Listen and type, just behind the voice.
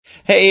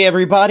Hey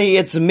everybody,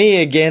 it's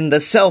me again,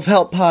 the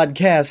Self-Help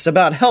Podcast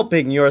about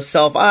helping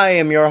yourself. I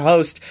am your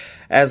host,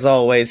 as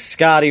always,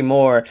 Scotty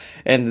Moore,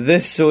 and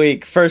this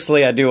week,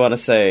 firstly, I do want to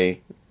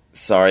say,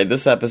 sorry,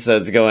 this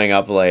episode's going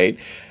up late.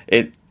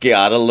 It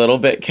got a little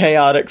bit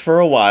chaotic for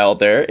a while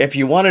there. If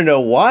you want to know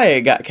why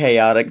it got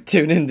chaotic,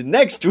 tune into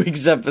next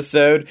week's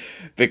episode,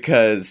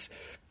 because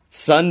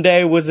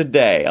Sunday was a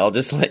day. I'll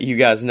just let you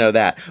guys know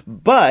that.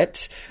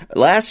 But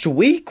last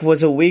week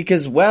was a week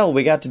as well.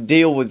 We got to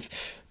deal with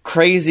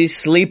crazy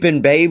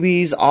sleeping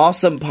babies,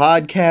 awesome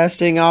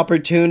podcasting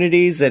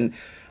opportunities, and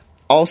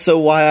also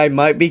why I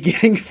might be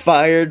getting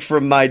fired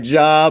from my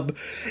job.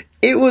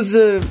 It was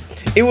a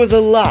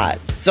lot.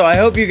 So I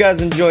hope you guys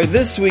enjoy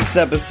this week's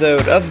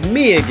episode of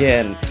Me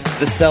Again,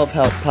 the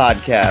Self-Help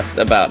Podcast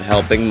about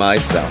helping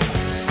myself.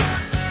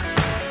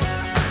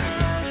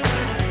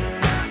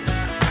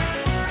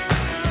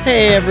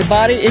 Hey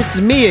everybody, it's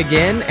me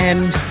again,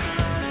 and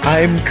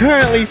I'm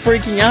currently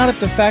freaking out at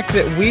the fact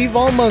that we've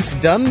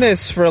almost done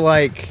this for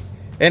like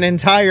an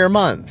entire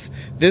month.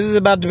 This is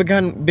about to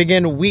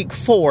begin week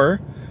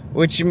 4,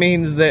 which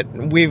means that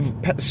we've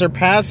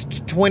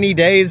surpassed 20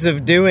 days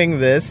of doing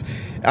this.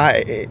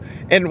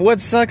 And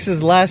what sucks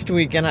is last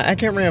week, and I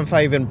can't remember if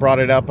I even brought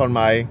it up on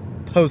my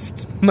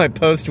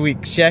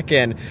post-week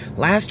check-in.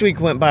 Last week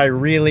went by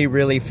really,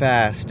 really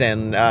fast,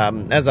 and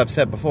as I've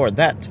said before,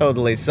 that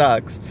totally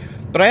sucks.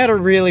 But I had a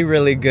really,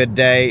 really good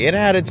day. It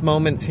had its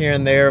moments here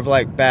and there of,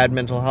 like, bad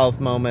mental health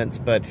moments,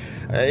 but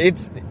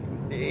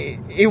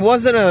it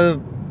wasn't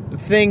a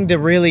thing to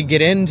really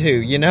get into,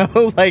 you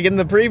know? Like, in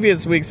the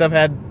previous weeks, I've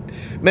had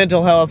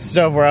mental health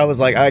stuff where I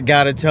was like, I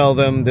gotta tell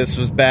them this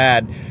was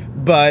bad.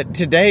 But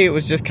today, it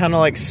was just kind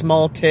of like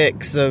small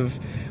ticks of...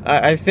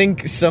 I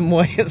think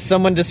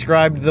someone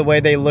described the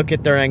way they look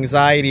at their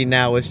anxiety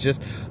now as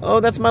just, oh,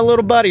 that's my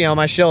little buddy on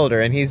my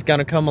shoulder, and he's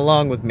gonna come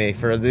along with me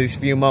for these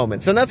few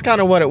moments. And that's kind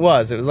of what it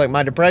was. It was like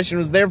my depression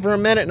was there for a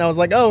minute, and I was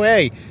like, oh,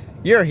 hey,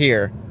 you're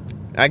here.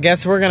 I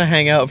guess we're gonna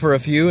hang out for a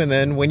few, and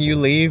then when you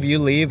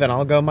leave, and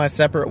I'll go my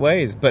separate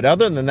ways. But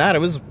other than that, it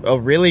was a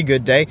really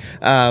good day.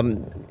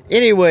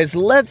 Anyways,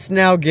 let's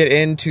now get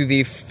into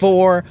the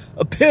 4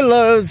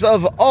 pillars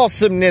of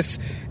awesomeness.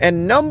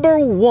 And number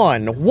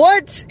 1,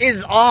 what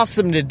is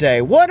awesome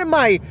today? What am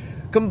I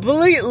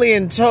completely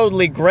and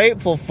totally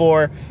grateful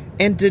for?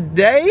 And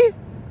today,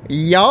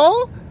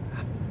 y'all,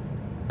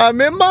 I'm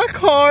in my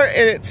car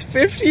and it's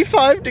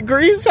 55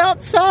 degrees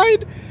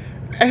outside,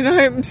 and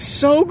I am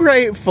so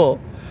grateful.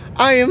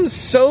 I am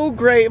so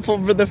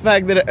grateful for the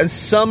fact that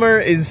summer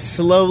is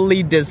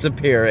slowly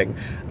disappearing.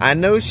 I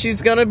know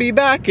she's gonna be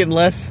back in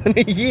less than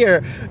a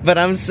year, but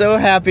I'm so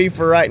happy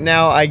for right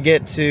now I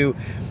get to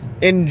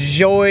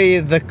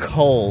enjoy the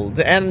cold.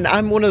 And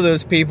I'm one of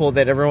those people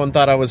that everyone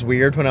thought I was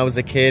weird when I was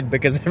a kid,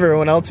 because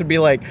everyone else would be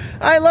like,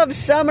 I love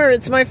summer,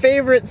 it's my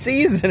favorite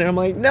season. And I'm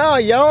like, no,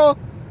 y'all,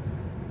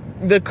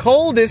 the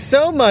cold is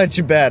so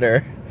much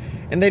better.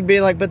 And they'd be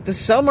like, but the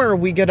summer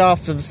we get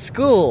off of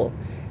school.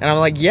 And I'm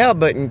like, yeah,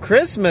 but in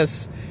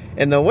Christmas,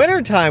 in the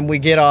wintertime, we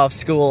get off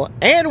school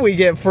and we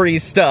get free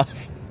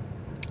stuff.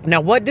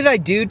 Now, what did I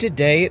do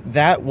today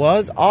that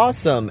was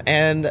awesome?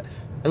 And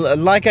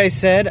like I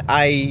said,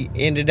 I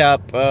ended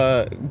up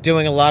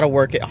doing a lot of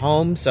work at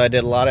home, so I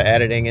did a lot of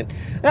editing, and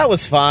that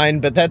was fine,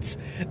 but that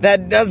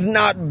does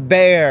not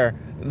bear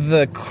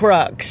the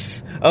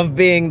crux of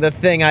being the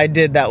thing I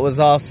did that was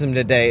awesome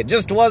today. It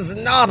just was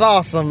not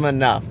awesome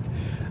enough.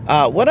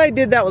 What I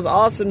did that was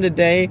awesome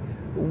today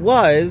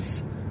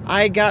was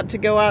I got to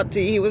go out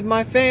to eat with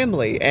my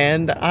family,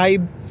 and I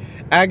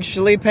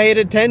actually paid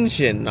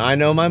attention. I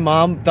know my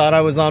mom thought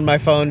I was on my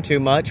phone too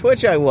much,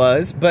 which I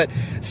was, but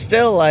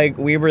still, like,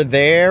 we were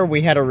there,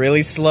 we had a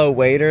really slow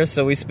waiter,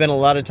 so we spent a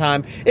lot of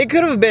time. It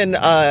could have been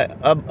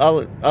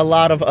a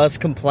lot of us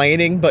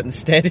complaining, but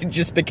instead it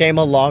just became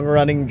a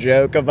long-running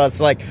joke of us,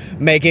 like,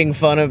 making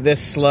fun of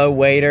this slow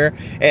waiter,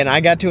 and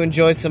I got to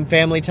enjoy some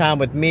family time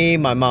with me,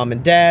 my mom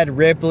and dad,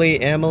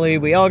 Ripley, Emily.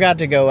 We all got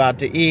to go out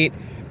to eat.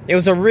 It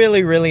was a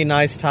really, really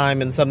nice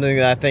time, and something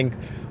that I think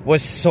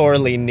was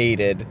sorely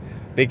needed,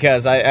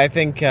 because I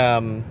think,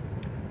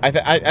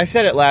 I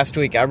said it last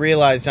week, I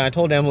realized, and I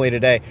told Emily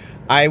today,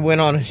 I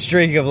went on a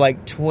streak of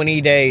like 20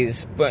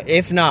 days, but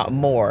if not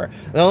more.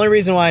 The only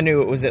reason why I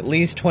knew it was at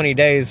least 20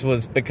 days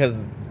was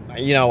because,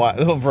 you know,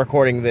 of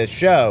recording this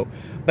show,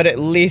 but at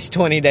least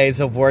 20 days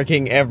of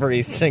working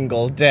every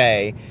single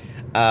day.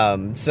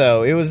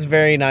 So it was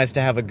very nice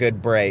to have a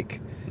good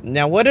break.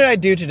 Now, what did I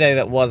do today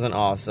that wasn't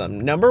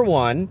awesome? Number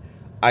 1,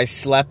 I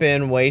slept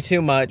in way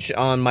too much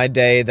on my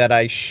day that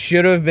I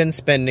should have been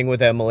spending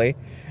with Emily.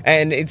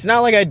 And it's not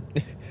like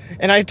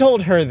and I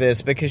told her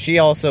this because she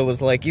also was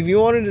like, if you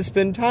wanted to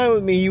spend time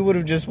with me, you would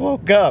have just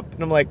woke up.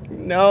 And I'm like,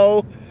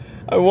 no,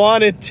 I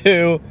wanted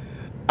to.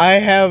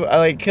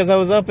 Because I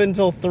was up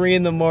until 3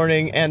 in the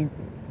morning, and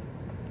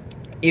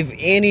if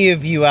any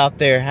of you out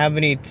there have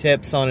any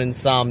tips on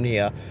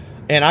insomnia,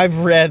 And I've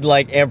read,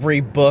 like,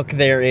 every book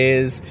there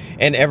is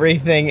and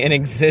everything in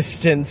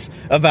existence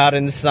about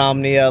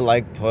insomnia.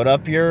 Like, put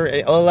up your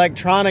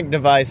electronic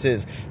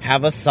devices,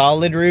 have a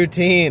solid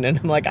routine. And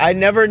I'm like, I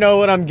never know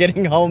when I'm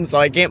getting home, so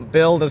I can't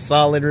build a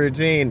solid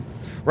routine.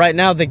 Right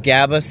now, the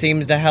GABA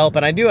seems to help,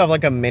 and I do have,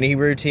 like, a mini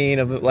routine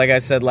of, like I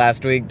said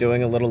last week,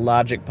 doing a little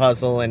logic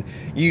puzzle and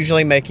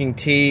usually making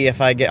tea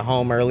if I get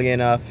home early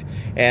enough.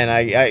 And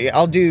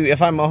I'll do,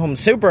 if I'm home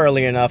super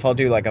early enough, I'll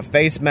do, like, a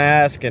face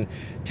mask and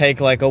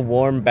take, like, a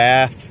warm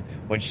bath,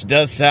 which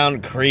does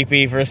sound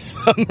creepy for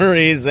some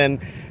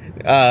reason.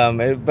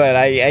 But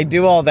I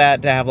do all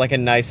that to have, like, a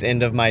nice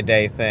end of my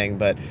day thing.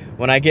 But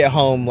when I get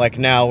home, like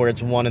now where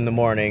it's 1 in the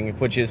morning,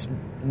 which is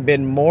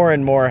been more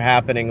and more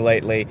happening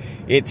lately,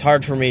 it's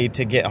hard for me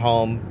to get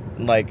home,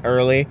 like,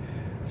 early.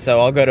 So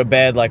I'll go to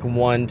bed, like,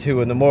 1, 2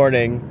 in the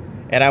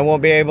morning, and I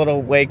won't be able to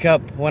wake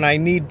up when I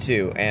need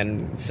to.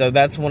 And so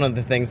that's one of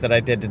the things that I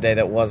did today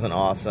that wasn't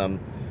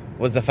awesome,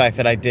 was the fact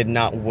that I did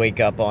not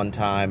wake up on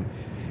time.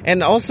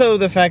 And also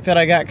the fact that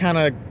I got kind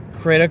of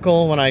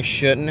critical when I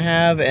shouldn't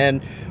have,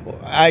 and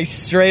I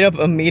straight up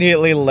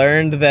immediately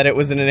learned that it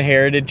was an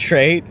inherited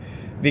trait,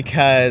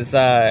 because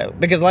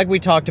like we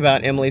talked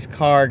about, Emily's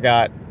car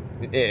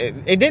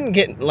it didn't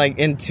get, like,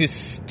 into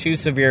too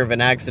severe of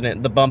an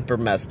accident. The bumper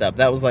messed up.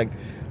 That was, like,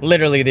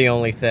 literally the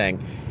only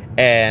thing.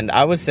 And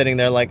I was sitting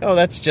there like, oh,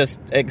 that's just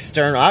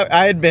external.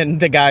 I had been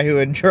the guy who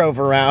had drove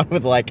around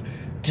with, like,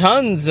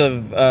 tons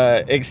of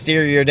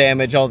exterior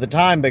damage all the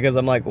time, because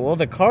I'm like, well,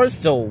 the car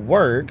still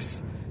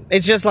works.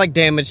 It's just like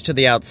damage to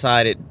the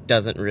outside. It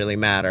doesn't really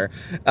matter.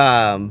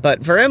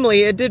 But for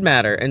Emily, it did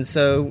matter. And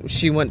so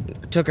she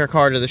took her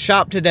car to the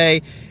shop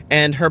today,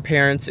 and her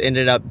parents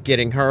ended up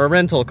getting her a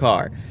rental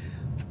car,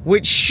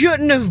 which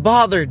shouldn't have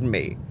bothered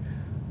me.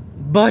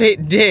 But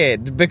it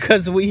did,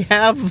 because we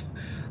have,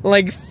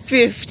 like,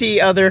 50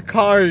 other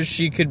cars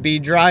she could be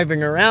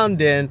driving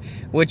around in,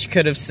 which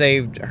could have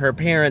saved her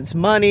parents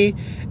money,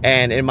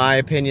 and in my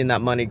opinion,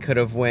 that money could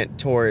have went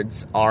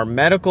towards our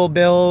medical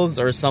bills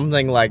or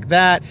something like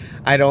that.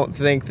 I don't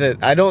think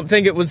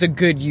it was a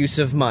good use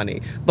of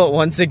money. But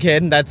once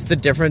again, that's the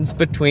difference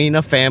between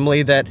a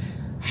family that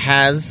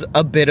has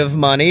a bit of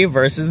money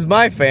versus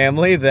my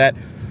family that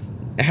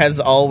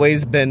has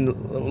always been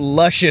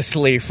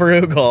lusciously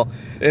frugal.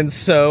 And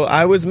so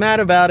I was mad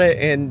about it,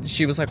 and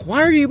she was like,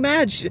 why are you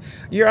mad?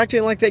 You're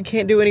acting like they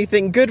can't do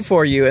anything good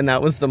for you. And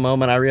that was the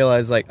moment I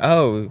realized, like,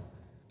 oh,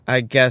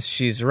 I guess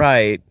she's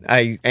right.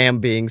 I am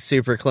being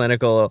super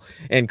clinical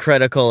and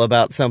critical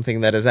about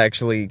something that is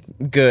actually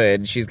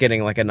good. She's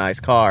getting, like, a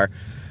nice car.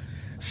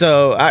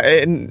 So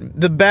and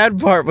the bad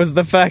part was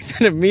the fact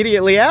that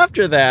immediately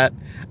after that,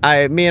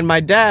 me and my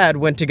dad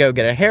went to go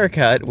get a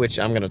haircut, which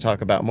I'm going to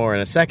talk about more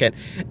in a second.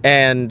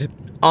 And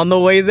on the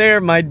way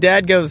there, my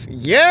dad goes,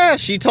 yeah,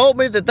 she told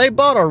me that they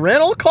bought a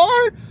rental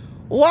car?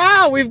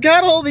 Wow, we've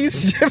got all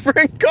these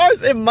different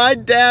cars. And my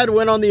dad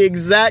went on the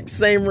exact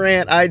same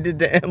rant I did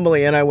to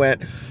Emily, and I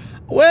went,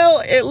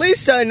 well, at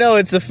least I know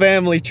it's a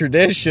family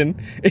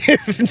tradition.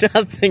 If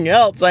nothing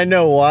else, I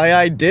know why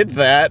I did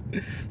that.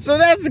 So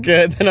that's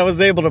good. Then I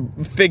was able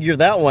to figure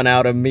that one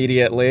out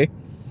immediately.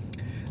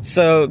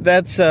 So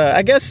that's,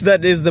 I guess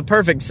that is the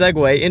perfect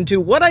segue into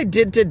what I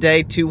did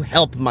today to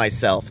help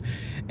myself.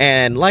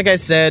 And like I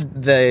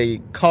said, the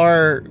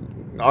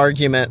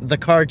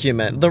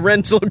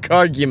rental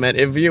argument,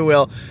 if you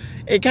will,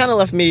 it kind of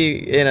left me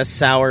in a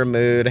sour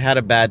mood, had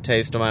a bad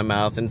taste in my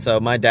mouth. And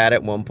so my dad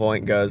at one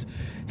point goes,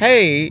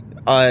 hey,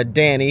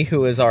 Danny,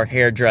 who is our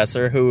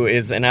hairdresser, who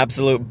is an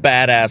absolute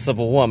badass of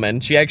a woman.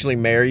 She actually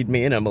married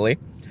me and Emily.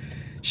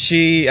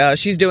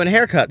 She's doing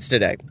haircuts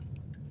today.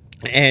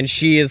 And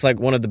she is, like,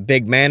 one of the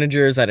big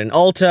managers at an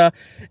Ulta.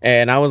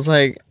 And I was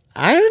like,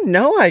 I didn't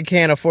know I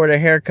can't afford a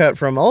haircut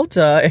from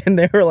Ulta. And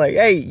they were like,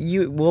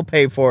 hey, we'll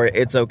pay for it.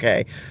 It's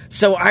okay.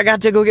 So I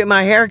got to go get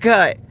my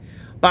haircut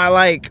by,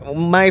 like,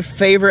 my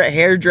favorite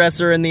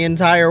hairdresser in the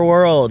entire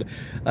world.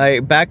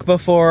 Back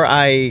before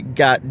I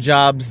got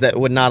jobs that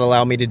would not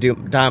allow me to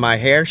dye my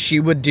hair,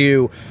 she would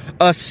do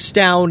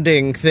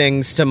astounding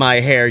things to my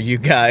hair, you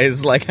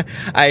guys. Like,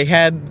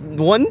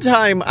 one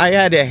time I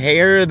had a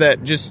hair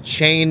that just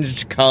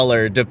changed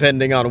color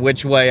depending on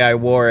which way I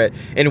wore it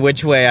and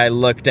which way I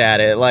looked at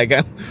it.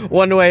 Like,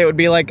 one way it would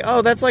be like,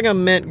 oh, that's like a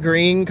mint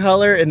green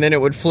color, and then it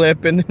would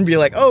flip and then be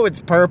like, oh,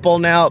 it's purple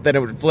now. Then it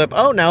would flip,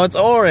 oh, now it's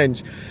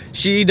orange.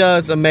 She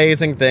does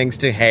amazing things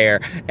to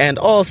hair. And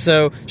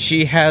also,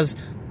 she has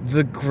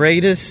the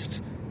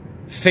greatest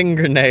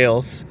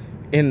fingernails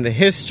in the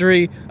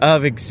history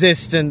of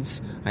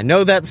existence. I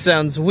know that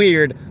sounds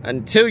weird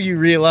until you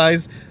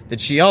realize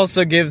that she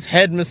also gives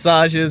head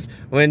massages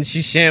when she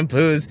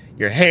shampoos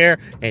your hair.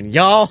 And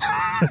y'all,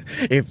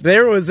 if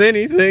there was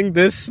anything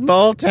this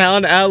small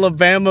town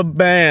Alabama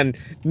man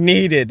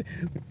needed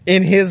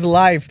in his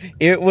life,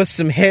 it was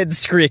some head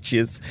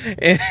scritches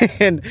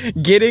and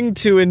getting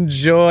to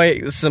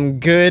enjoy some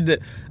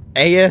good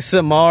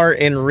ASMR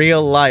in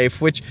real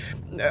life, which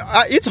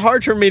it's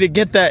hard for me to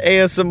get that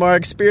ASMR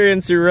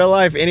experience in real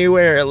life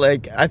anywhere.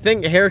 Like, I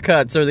think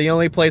haircuts are the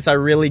only place I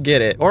really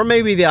get it, or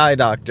maybe the eye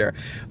doctor.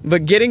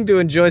 But getting to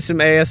enjoy some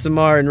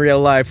ASMR in real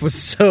life was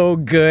so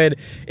good.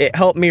 It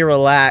helped me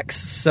relax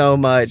so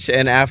much,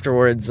 and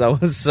afterwards I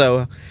was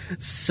so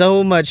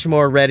much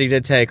more ready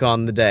to take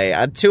on the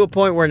day. To a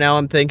point where now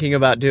I'm thinking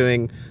about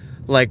doing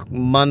like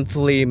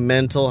monthly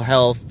mental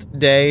health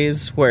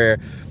days, where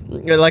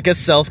like a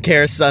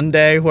self-care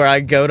Sunday where I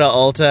go to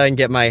Ulta and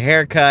get my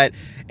hair cut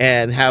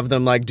and have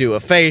them like do a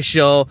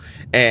facial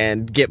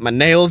and get my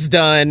nails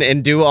done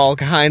and do all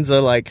kinds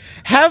of like,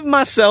 have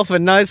myself a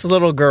nice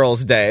little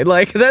girl's day.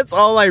 Like, that's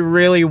all I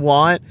really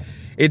want.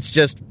 It's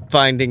just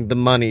finding the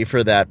money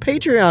for that.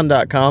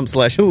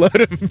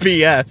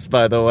 Patreon.com/loadofbs,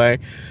 by the way.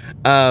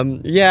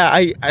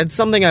 It's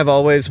something I've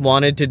always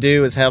wanted to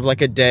do, is have like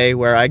a day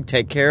where I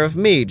take care of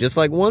me. Just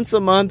like once a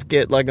month,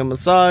 get like a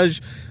massage.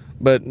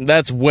 But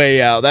that's way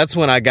out. That's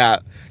when I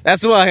got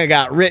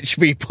rich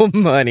people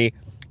money.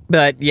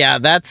 But yeah,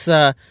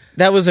 that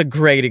was a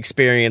great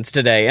experience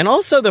today. And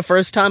also the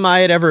first time I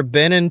had ever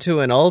been into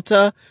an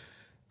Ulta.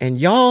 And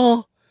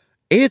y'all,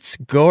 it's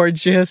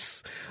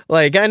gorgeous.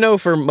 Like, I know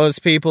for most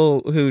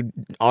people who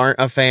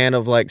aren't a fan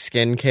of like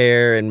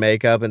skincare and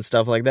makeup and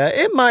stuff like that,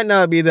 it might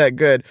not be that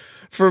good.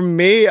 For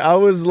me, I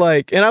was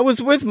like, and I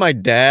was with my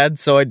dad,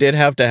 so I did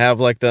have to have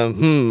like the,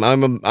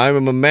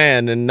 I'm a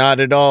man and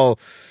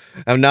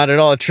I'm not at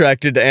all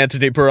attracted to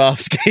Anthony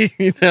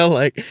Porofsky,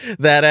 like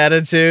that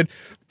attitude.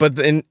 But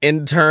then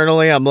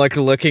internally, I'm like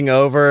looking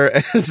over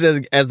as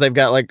they've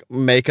got like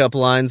makeup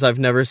lines I've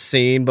never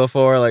seen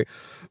before. Like,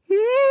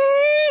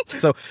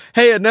 So,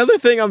 hey, another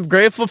thing I'm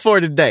grateful for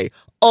today,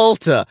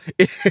 Ulta.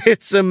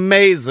 It's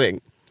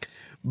amazing.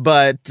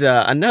 But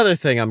another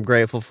thing I'm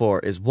grateful for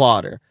is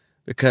water,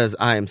 because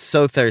I am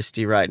so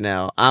thirsty right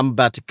now. I'm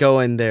about to go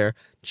in there,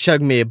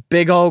 chug me a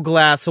big old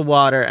glass of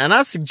water, and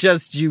I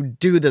suggest you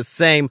do the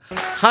same.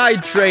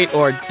 Hydrate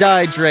or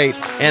dihydrate,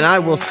 and I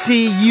will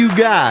see you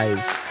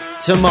guys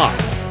tomorrow.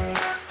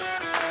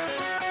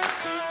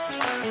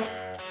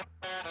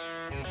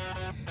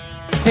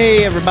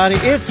 Hey everybody,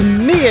 it's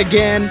me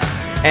again,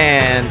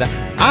 and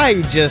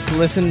I just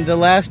listened to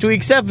last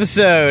week's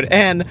episode,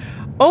 and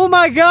oh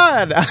my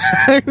god,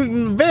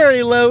 I'm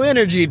very low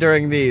energy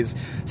during these,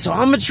 so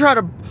I'm gonna try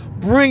to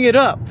bring it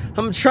up. I'm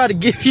gonna try to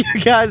give you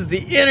guys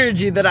the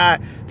energy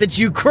that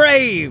you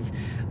crave.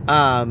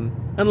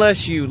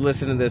 Unless you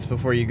listen to this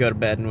before you go to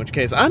bed, in which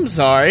case I'm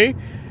sorry.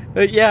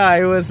 But yeah,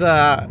 I was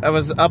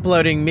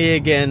uploading me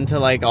again to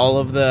like all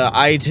of the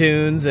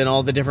iTunes and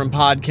all the different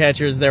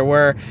podcatchers there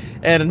were,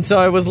 and so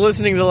I was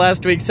listening to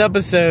last week's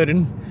episode,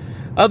 and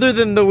other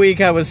than the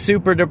week I was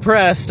super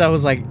depressed, I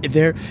was like,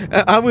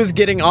 I was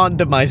getting on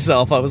to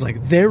myself. I was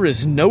like, there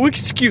is no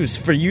excuse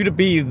for you to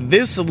be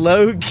this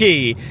low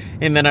key.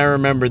 And then I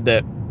remembered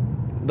that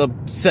the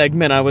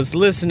segment I was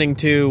listening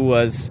to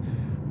was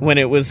when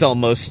it was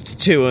almost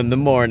 2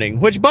 a.m,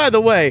 which, by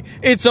the way,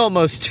 it's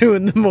almost 2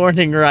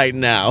 a.m. right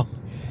now.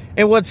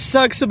 And what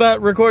sucks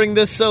about recording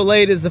this so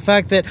late is the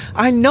fact that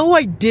I know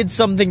I did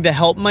something to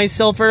help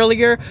myself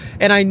earlier,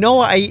 and I know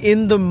I,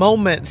 in the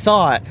moment,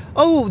 thought,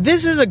 oh,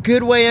 this is a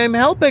good way I'm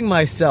helping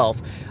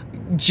myself.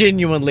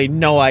 Genuinely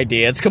no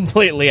idea. It's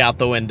completely out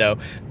the window.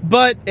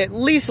 But at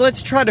least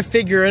let's try to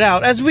figure it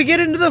out as we get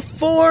into the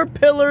 4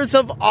 pillars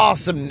of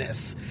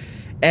awesomeness.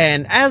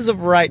 And as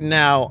of right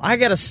now, I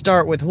gotta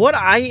start with what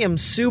I am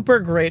super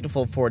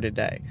grateful for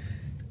today.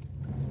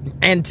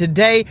 And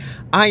today,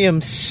 I am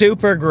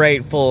super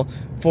grateful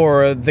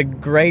for the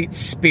great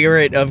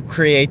spirit of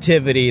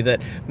creativity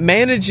that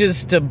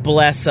manages to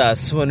bless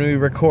us when we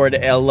record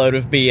a load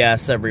of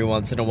BS every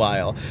once in a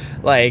while.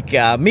 Like,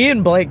 me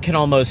and Blake can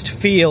almost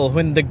feel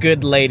when the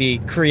good lady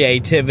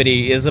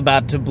creativity is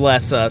about to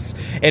bless us,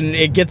 and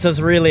it gets us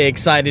really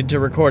excited to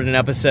record an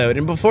episode.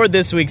 And before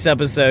this week's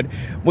episode,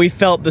 we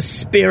felt the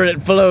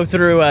spirit flow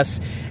through us,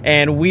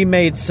 and we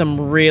made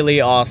some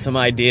really awesome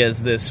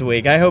ideas this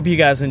week. I hope you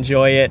guys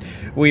enjoy it.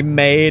 We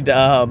made,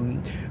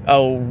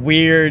 a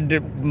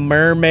weird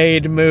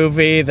mermaid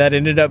movie that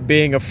ended up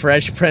being a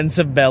Fresh Prince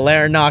of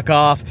Bel-Air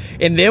knockoff.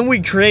 And then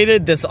we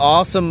created this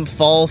awesome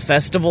fall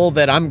festival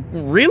that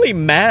I'm really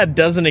mad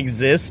doesn't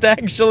exist,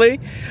 actually.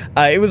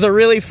 It was a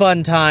really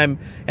fun time,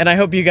 and I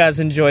hope you guys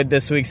enjoyed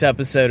this week's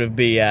episode of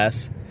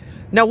BS.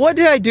 Now, what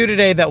did I do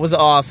today that was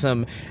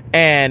awesome?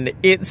 And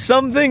it's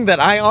something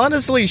that I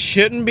honestly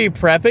shouldn't be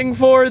prepping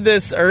for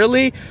this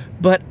early,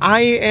 but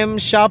I am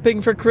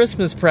shopping for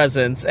Christmas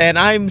presents, and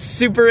I'm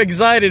super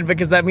excited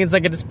because that means I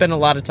get to spend a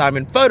lot of time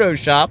in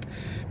Photoshop,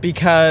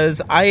 because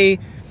I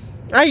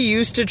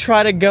used to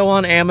try to go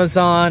on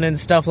Amazon and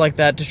stuff like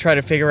that to try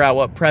to figure out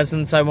what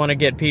presents I want to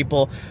get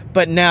people,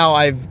 but now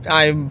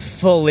I'm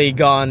fully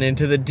gone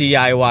into the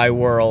DIY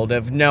world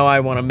of, no,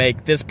 I want to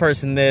make this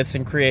person this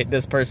and create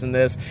this person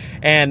this,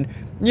 and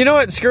you know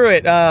what, screw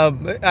it,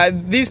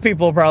 these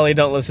people probably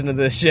don't listen to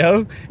this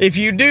show. If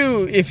you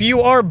do, if you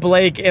are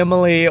Blake,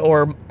 Emily,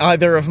 or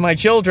either of my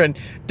children,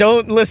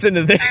 don't listen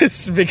to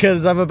this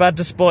because I'm about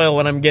to spoil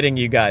what I'm getting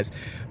you guys.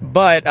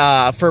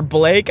 But for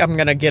Blake, I'm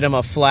going to get him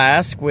a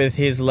flask with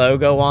his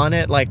logo on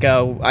it. Like,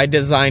 I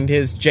designed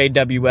his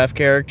JWF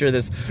character,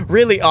 this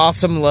really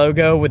awesome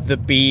logo with the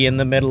B in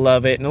the middle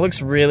of it, and it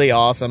looks really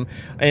awesome.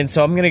 And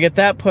so I'm going to get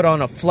that put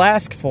on a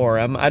flask for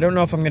him. I don't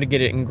know if I'm going to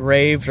get it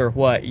engraved or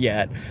what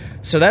yet.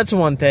 So that's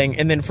one thing.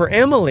 And then for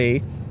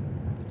Emily,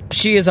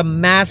 she is a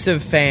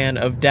massive fan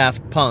of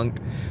Daft Punk.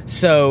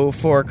 So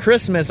for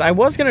Christmas, I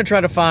was going to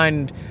try to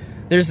find...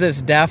 There's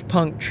this Daft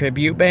Punk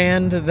tribute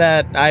band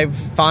that I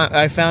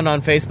found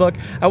on Facebook.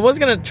 I was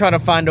going to try to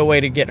find a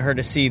way to get her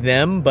to see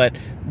them, but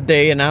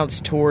they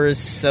announced tours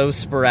so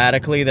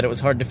sporadically that it was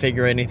hard to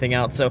figure anything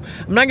out. So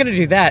I'm not going to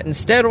do that.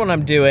 Instead, what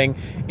I'm doing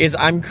is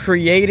I'm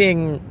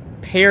creating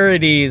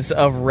parodies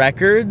of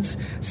records.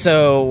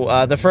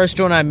 So the first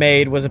one I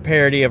made was a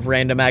parody of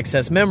Random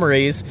Access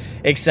Memories,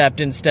 except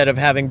instead of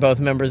having both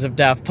members of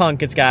Daft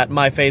Punk, it's got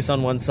my face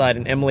on one side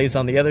and Emily's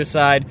on the other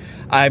side.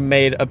 I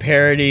made a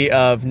parody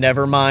of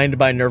Nevermind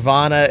by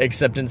Nirvana,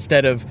 except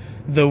instead of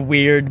the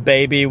weird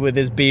baby with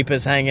his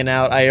Beepus hanging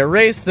out, I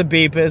erased the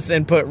Beepus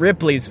and put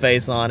Ripley's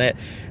face on it.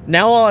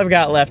 Now all I've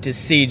got left is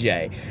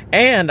CJ.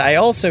 And I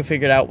also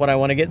figured out what I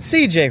want to get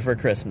CJ for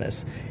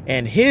Christmas.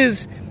 And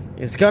his...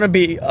 It's going to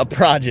be a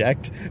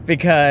project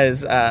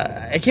because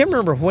I can't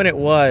remember when it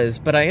was,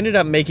 but I ended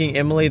up making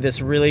Emily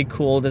this really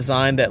cool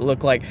design that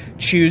looked like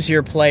Choose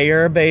Your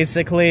Player,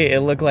 basically. It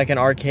looked like an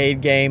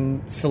arcade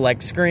game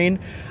select screen.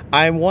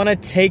 I want to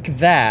take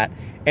that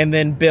and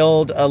then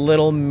build a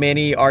little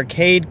mini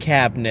arcade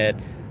cabinet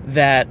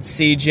that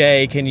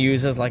CJ can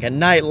use as like a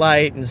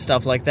nightlight and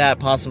stuff like that,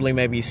 possibly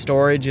maybe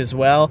storage as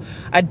well.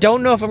 I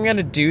don't know if I'm going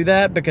to do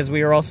that because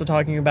we are also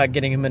talking about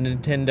getting him a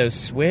Nintendo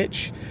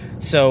Switch.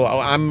 So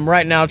I'm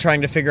right now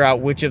trying to figure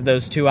out which of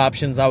those two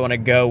options I want to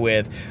go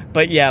with.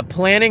 But yeah,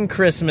 planning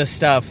Christmas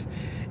stuff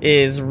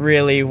is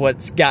really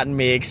what's gotten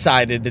me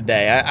excited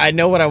today. I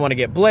know what I want to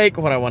get Blake,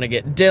 what I want to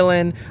get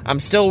Dylan. I'm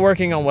still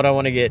working on what I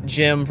want to get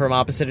Jim from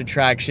Opposite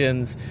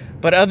Attractions.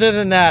 But other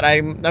than that,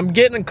 I'm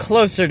getting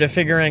closer to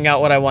figuring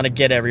out what I want to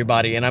get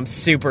everybody, and I'm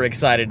super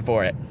excited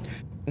for it.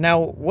 Now,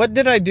 what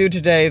did I do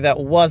today that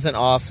wasn't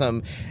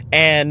awesome?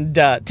 And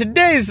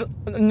today's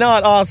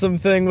not awesome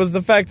thing was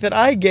the fact that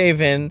I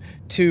gave in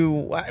to,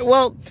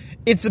 well,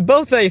 it's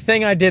both a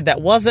thing I did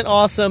that wasn't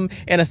awesome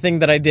and a thing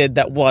that I did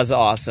that was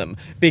awesome.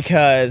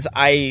 Because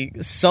I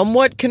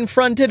somewhat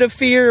confronted a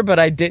fear, but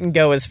I didn't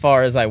go as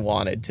far as I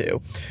wanted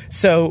to.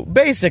 So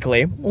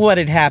basically, what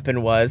had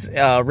happened was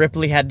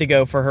Ripley had to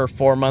go for her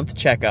 4-month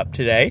checkup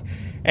today.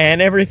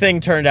 And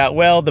everything turned out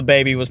well. The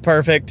baby was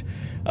perfect.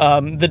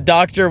 The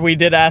doctor, we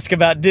did ask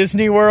about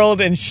Disney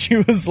World, and she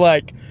was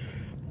like,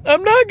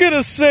 I'm not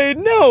gonna say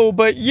no,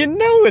 but you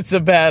know it's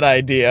a bad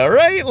idea,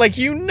 right? Like,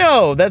 you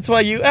know, that's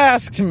why you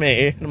asked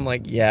me. And I'm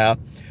like, yeah.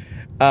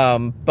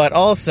 But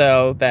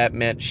also, that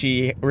meant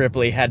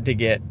Ripley had to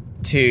get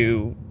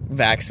 2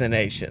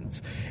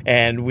 vaccinations.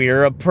 And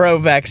we're a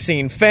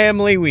pro-vaccine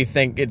family. We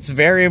think it's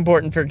very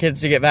important for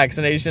kids to get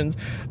vaccinations.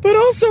 But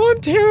also,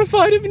 I'm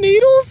terrified of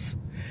needles.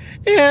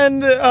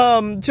 And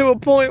to a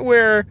point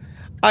where...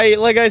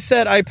 like I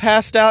said, I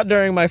passed out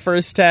during my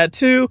first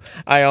tattoo.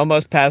 I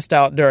almost passed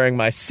out during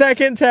my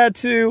second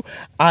tattoo.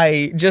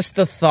 Just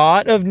the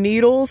thought of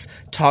needles,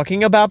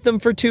 talking about them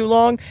for too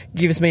long,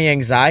 gives me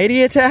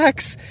anxiety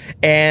attacks.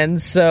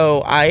 And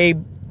so I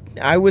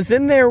was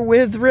in there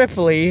with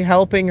Ripley,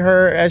 helping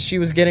her as she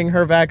was getting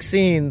her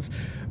vaccines.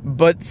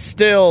 But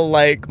still,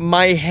 like,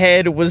 my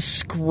head was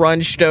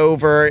scrunched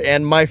over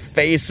and my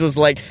face was,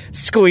 like,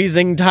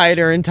 squeezing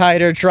tighter and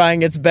tighter,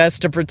 trying its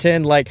best to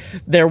pretend like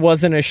there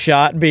wasn't a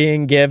shot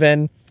being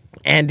given.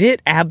 And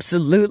it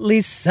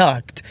absolutely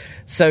sucked.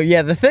 So,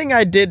 yeah, the thing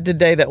I did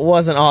today that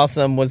wasn't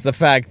awesome was the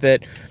fact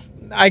that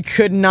I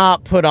could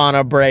not put on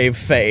a brave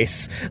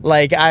face.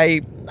 Like, I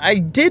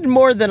did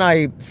more than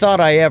I thought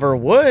I ever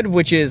would,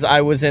 which is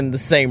I was in the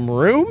same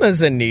room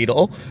as a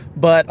needle,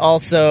 but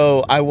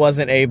also I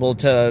wasn't able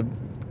to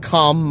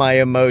calm my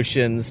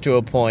emotions to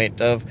a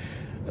point of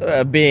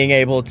being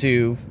able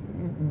to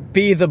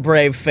be the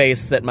brave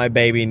face that my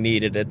baby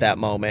needed at that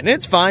moment. And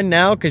it's fine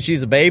now because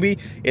she's a baby.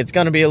 It's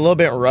going to be a little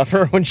bit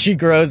rougher when she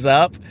grows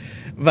up.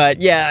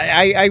 But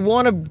yeah, I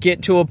want to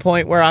get to a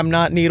point where I'm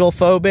not needle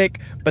phobic,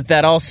 but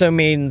that also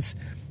means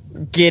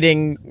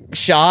getting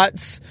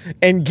shots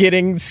and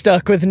getting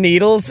stuck with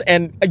needles.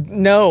 And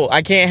no,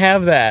 I can't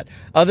have that.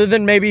 Other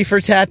than maybe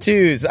for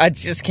tattoos, I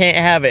just can't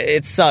have it.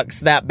 It sucks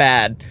that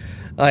bad.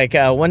 Like,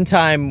 one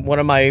time, one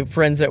of my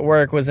friends at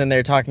work was in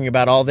there talking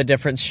about all the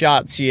different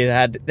shots she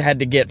had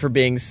to get for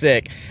being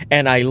sick,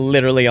 and I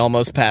literally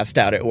almost passed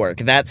out at work.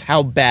 That's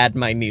how bad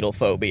my needle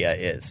phobia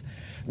is.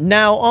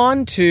 Now,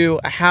 on to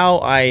how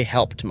I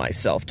helped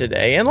myself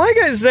today. And like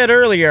I said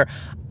earlier,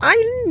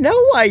 I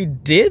know I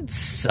did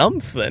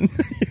something.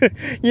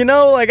 You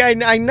know, like,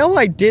 I know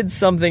I did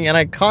something, and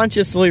I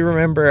consciously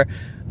remember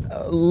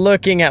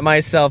looking at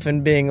myself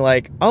and being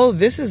like, oh,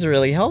 this is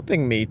really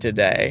helping me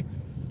today.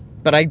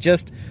 But I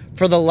just,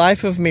 for the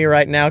life of me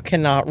right now,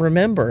 cannot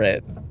remember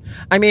it.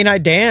 I mean, I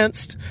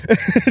danced.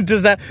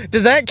 Does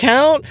that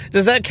count?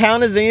 Does that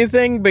count as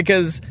anything?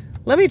 Because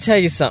let me tell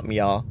you something,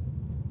 y'all.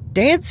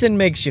 Dancing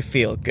makes you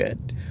feel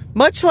good.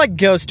 Much like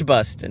ghost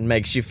busting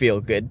makes you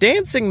feel good.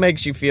 Dancing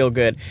makes you feel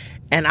good.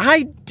 And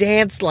I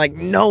danced like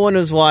no one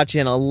was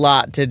watching a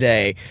lot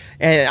today.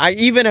 And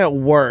even at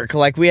work,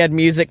 like we had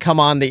music come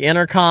on the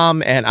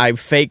intercom and I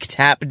fake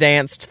tap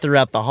danced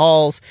throughout the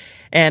halls.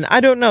 And I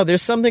don't know,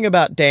 there's something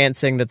about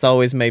dancing that's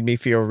always made me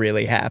feel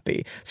really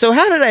happy. So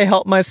how did I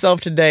help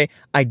myself today?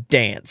 I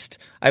danced.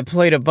 I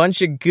played a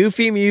bunch of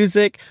goofy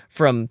music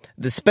from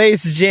the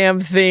Space Jam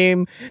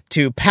theme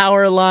to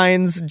Power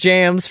Lines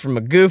jams from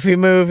a Goofy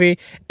movie.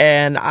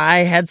 And I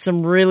had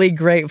some really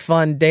great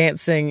fun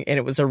dancing, and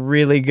it was a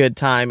really good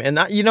time. And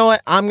you know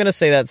what? I'm going to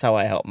say that's how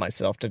I helped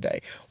myself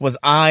today, was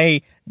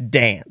I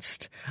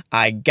danced.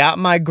 I got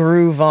my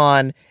groove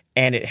on,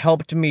 and it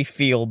helped me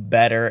feel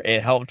better.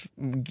 It helped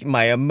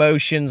my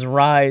emotions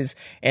rise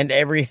and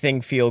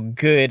everything feel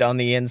good on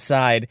the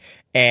inside.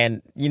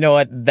 And you know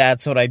what?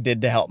 That's what I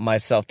did to help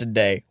myself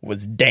today,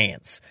 was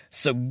dance.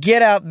 So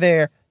get out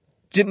there,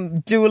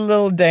 do a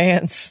little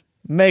dance,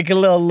 make a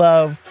little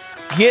love,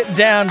 get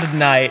down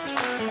tonight,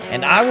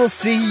 and I will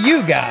see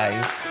you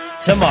guys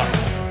tomorrow.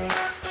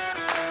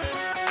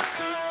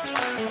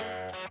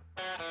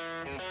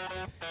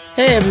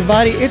 Hey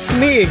everybody, it's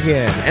me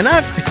again, and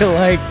I feel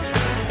like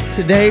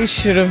today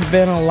should have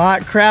been a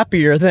lot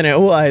crappier than it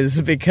was,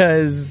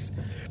 because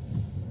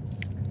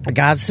I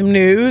got some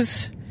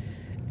news,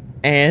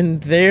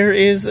 and there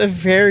is a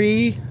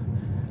very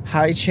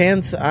high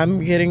chance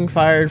I'm getting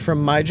fired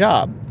from my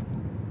job,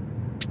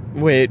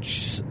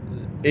 which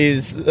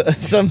is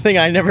something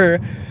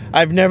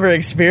I've never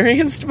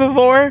experienced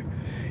before.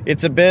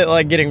 It's a bit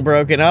like getting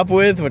broken up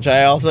with, which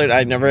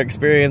I never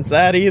experienced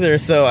that either.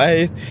 So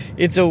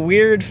it's a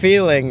weird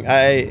feeling.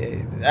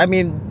 I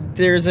mean,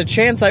 there's a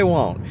chance I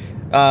won't,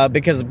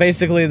 because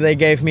basically they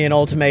gave me an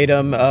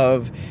ultimatum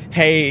of,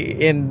 hey,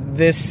 in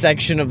this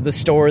section of the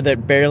store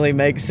that barely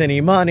makes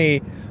any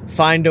money,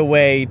 find a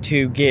way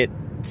to get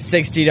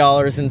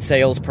 $60 in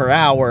sales per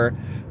hour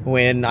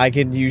when I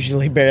can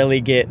usually barely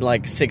get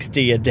like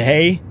 $60 a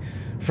day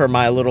for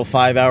my little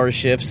 5-hour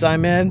shifts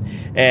I'm in.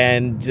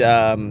 And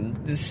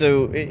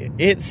so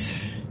it's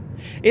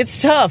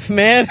tough,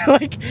 man.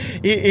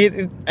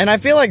 And I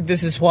feel like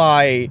this is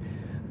why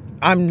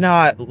I'm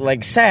not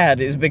like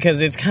sad, is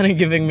because it's kind of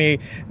giving me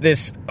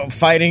this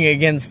fighting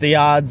against the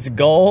odds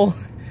goal,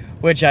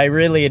 which I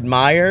really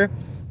admire.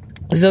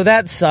 So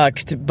that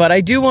sucked, but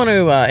I do want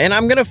to, and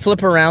I'm going to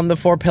flip around the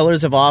 4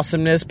 pillars of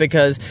awesomeness,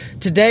 because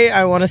today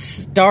I want to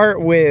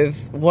start with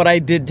what I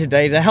did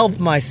today to help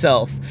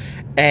myself.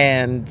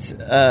 And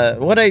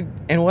what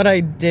I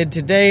did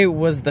today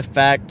was the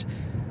fact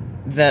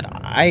that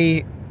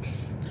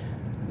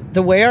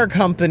the way our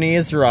company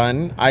is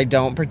run, I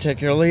don't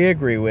particularly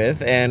agree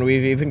with, and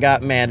we've even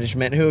got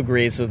management who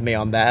agrees with me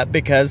on that,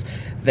 because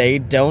they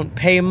don't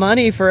pay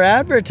money for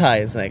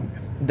advertising.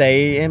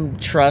 They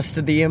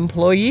entrust the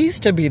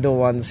employees to be the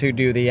ones who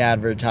do the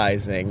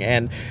advertising,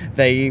 and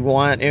they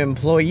want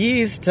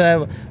employees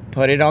to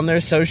put it on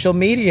their social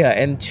media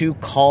and to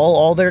call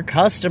all their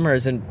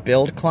customers and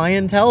build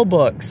clientele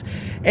books.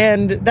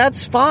 And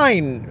that's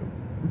fine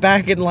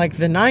back in like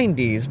the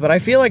 90s, but I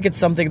feel like it's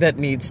something that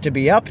needs to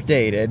be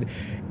updated.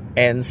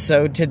 And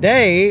so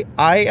today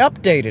I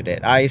updated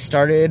it. I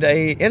started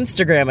a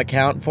Instagram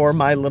account for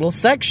my little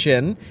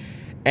section.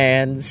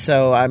 And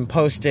so I'm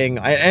posting,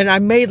 and I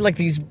made like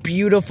these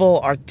beautiful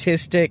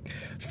artistic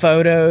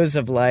photos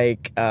of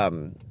like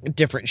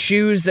different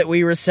shoes that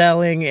we were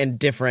selling and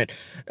different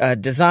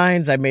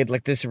designs. I made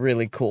like this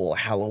really cool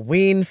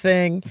Halloween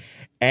thing.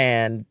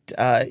 And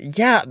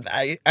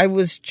I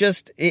was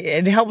just,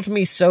 it helped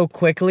me so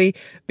quickly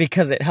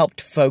because it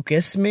helped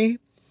focus me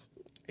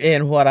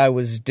in what I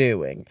was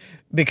doing,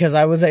 because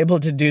I was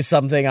able to do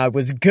something I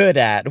was good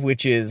at,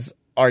 which is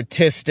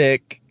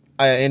artistic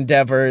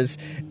endeavors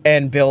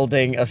and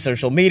building a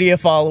social media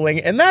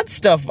following, and that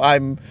stuff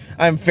I'm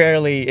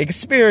fairly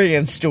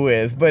experienced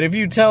with. But if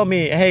you tell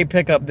me, hey,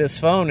 pick up this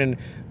phone and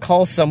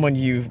call someone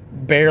you've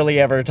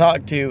barely ever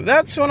talked to,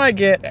 that's when I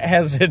get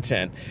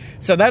hesitant.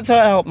 So that's how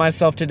I helped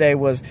myself today,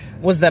 was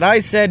that I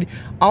said,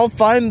 I'll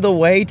find the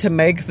way to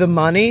make the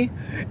money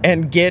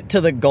and get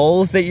to the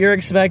goals that you're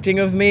expecting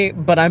of me,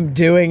 but I'm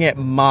doing it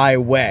my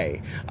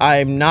way.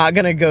 I'm not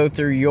going to go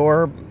through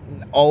your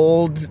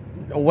old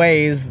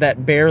ways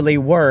that barely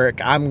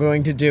work. I'm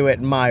going to do it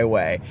my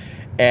way.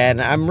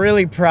 And I'm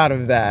really proud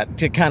of that,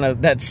 to kind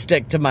of that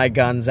stick to my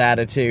guns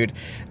attitude.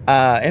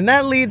 And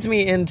that leads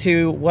me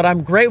into what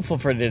I'm grateful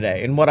for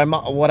today, and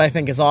what I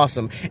think is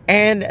awesome.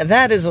 And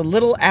that is a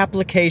little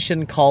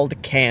application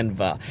called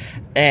Canva.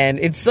 And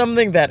it's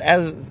something that,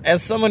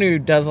 as someone who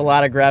does a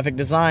lot of graphic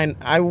design,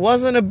 I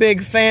wasn't a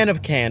big fan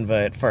of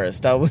Canva at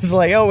first. I was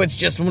like, oh, it's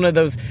just one of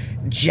those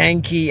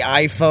janky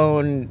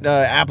iPhone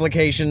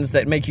applications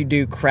that make you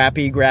do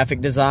crappy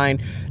graphic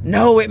design.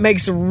 No, it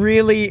makes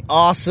really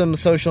awesome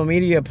social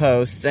media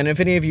posts. And if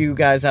any of you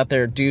guys out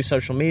there do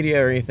social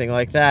media or anything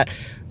like that,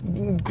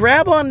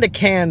 grab onto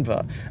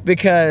Canva,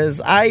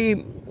 because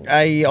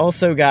I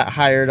also got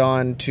hired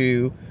on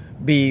to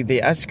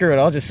be screw it,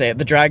 I'll just say it,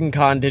 the Dragon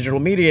Con digital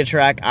media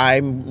track.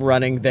 I'm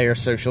running their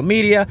social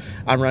media.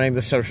 I'm running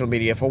the social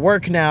media for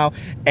work now,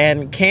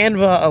 and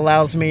Canva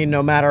allows me,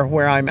 no matter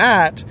where I'm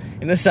at,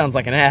 and this sounds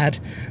like an ad,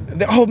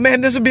 oh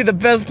man, this would be the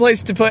best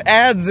place to put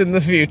ads in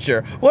the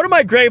future. What am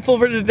I grateful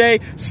for today?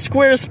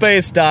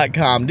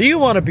 Squarespace.com. Do you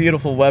want a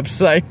beautiful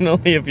website in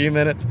only a few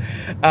minutes?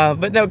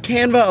 But no,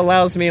 Canva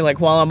allows me, like,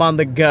 while I'm on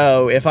the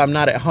go, if I'm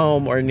not at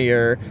home or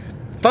near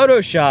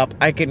Photoshop,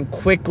 I can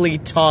quickly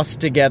toss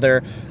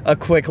together a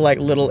quick, like,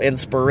 little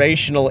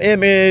inspirational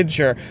image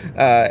or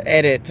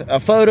edit a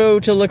photo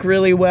to look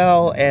really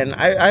well, and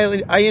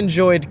I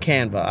enjoyed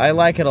Canva. I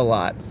like it a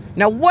lot.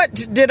 Now, what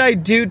did I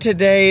do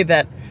today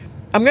that...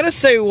 I'm going to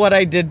say what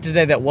I did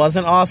today that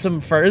wasn't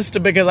awesome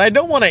first, because I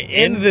don't want to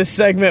end this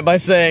segment by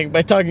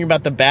talking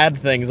about the bad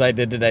things I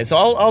did today. So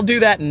I'll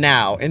do that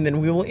now, and then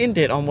we will end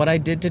it on what I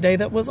did today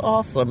that was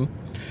awesome.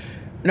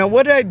 Now,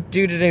 what did I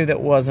do today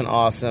that wasn't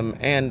awesome?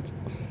 And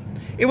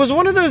it was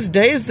one of those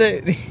days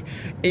that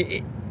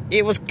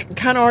it was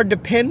kind of hard to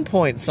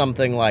pinpoint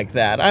something like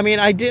that. I mean,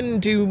 I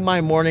didn't do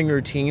my morning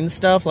routine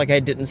stuff, like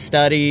I didn't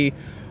study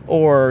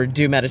or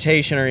do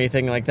meditation or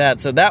anything like that.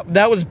 So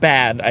that was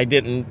bad. I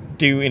didn't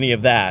do any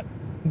of that.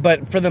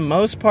 But for the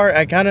most part,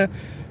 I kind of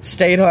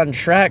stayed on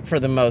track for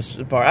the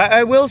most part.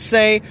 I will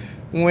say,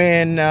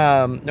 when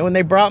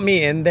they brought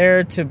me in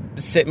there to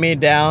sit me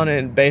down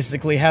and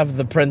basically have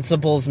the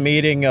principals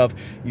meeting of,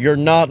 you're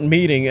not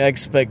meeting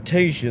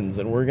expectations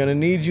and we're going to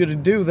need you to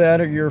do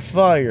that or you're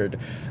fired,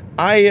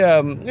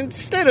 I'm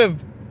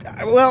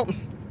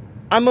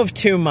of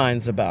two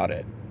minds about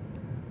it.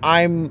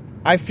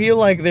 I feel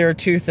like there are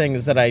two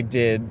things that I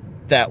did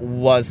that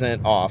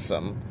wasn't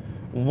awesome.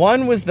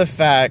 One was the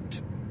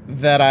fact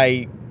that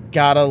I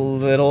got a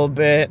little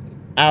bit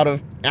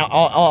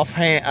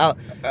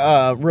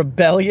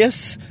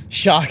rebellious.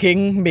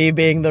 Shocking, me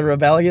being the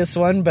rebellious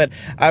one, but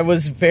I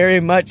was very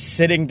much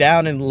sitting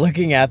down and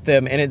looking at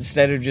them, and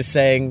instead of just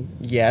saying,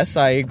 yes,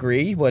 I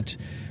agree,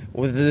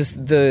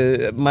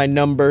 my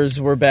numbers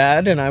were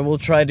bad and I will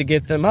try to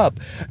get them up.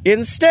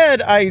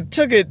 Instead, I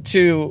took it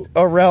to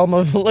a realm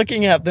of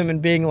looking at them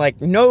and being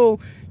like, no,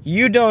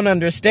 you don't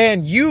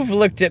understand. You've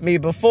looked at me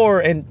before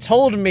and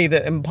told me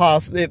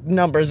that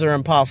numbers are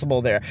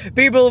impossible there.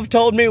 People have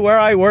told me where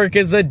I work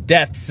is a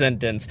death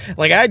sentence.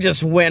 Like, I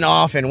just went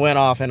off.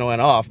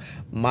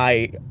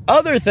 My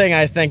other thing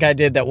I think I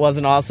did that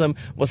wasn't awesome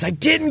was I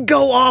didn't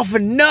go off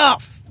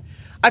enough.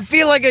 I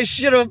feel like I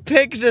should have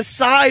picked a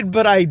side,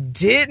 but I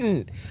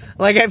didn't.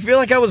 Like, I feel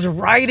like I was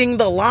riding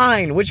the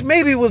line, which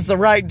maybe was the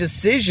right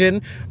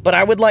decision, but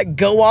I would, like,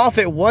 go off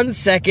at 1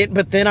 second,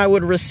 but then I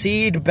would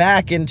recede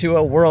back into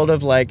a world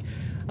of, like,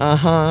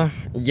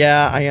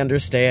 yeah, I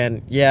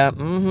understand. Yeah,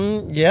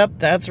 yep,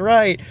 that's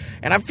right.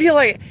 And I feel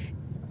like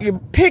you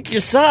pick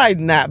your side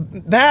in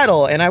that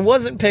battle, and I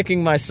wasn't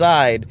picking my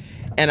side.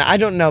 And I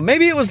don't know,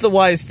 maybe it was the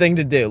wise thing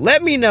to do.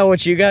 Let me know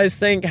what you guys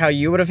think, how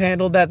you would have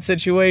handled that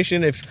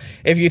situation, if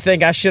you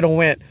think I should have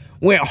went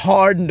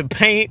hard into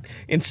paint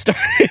and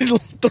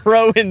started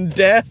throwing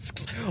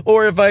desks,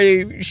 or if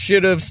I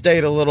should have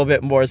stayed a little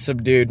bit more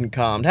subdued and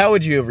calmed. How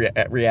would you have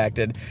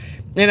reacted?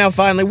 And now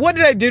finally, what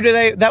did I do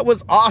today that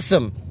was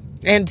awesome?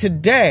 And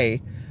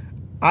today,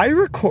 I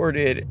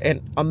recorded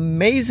an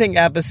amazing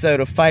episode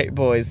of Fight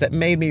Boys that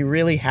made me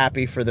really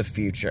happy for the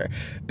future,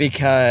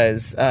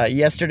 because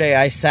yesterday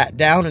I sat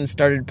down and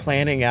started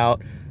planning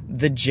out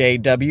the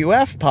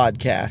JWF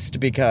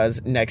podcast,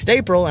 because next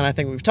April, and I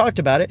think we've talked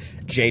about it,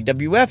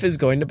 JWF is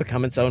going to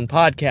become its own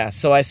podcast.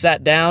 So I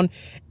sat down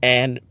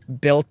and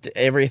built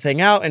everything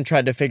out and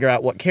tried to figure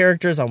out what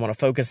characters I want to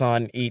focus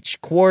on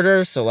each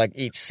quarter, so like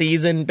each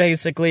season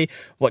basically,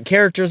 what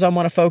characters I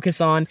want to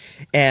focus on,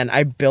 and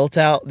I built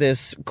out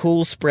this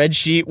cool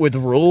spreadsheet with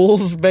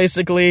rules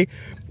basically,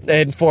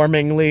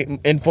 informing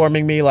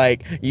me,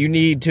 like, you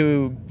need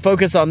to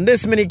focus on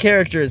this many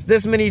characters,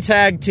 this many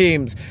tag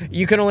teams,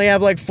 you can only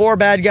have like 4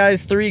 bad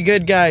guys, 3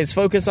 good guys,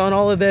 focus on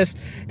all of this.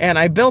 And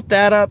I built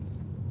that up,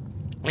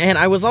 and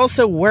I was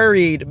also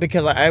worried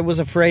because I was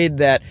afraid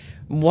that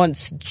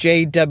once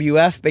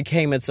JWF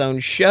became its own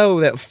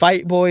show, that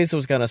Fight Boys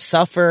was going to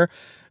suffer,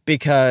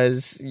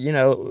 because, you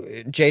know,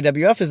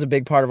 JWF is a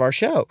big part of our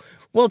show.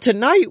 Well,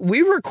 tonight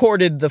we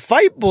recorded the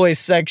Fight Boys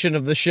section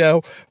of the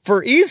show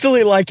for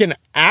easily like an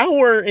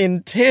hour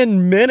and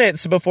 10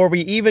 minutes before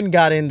we even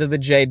got into the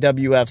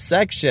JWF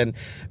section,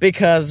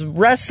 because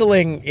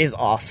wrestling is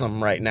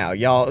awesome right now,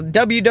 y'all.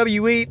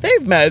 WWE,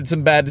 they've made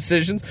some bad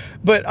decisions,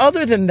 but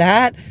other than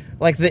that,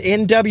 like the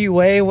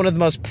NWA, one of the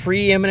most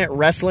preeminent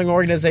wrestling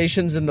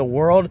organizations in the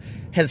world,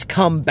 has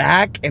come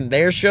back and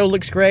their show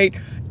looks great.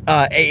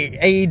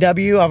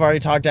 AEW, I've already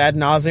talked ad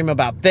nauseum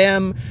about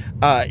them.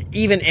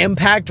 Even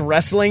Impact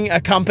Wrestling, a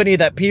company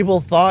that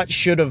people thought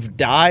should have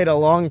died a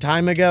long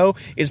time ago,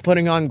 is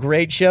putting on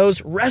great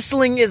shows.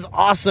 Wrestling is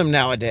awesome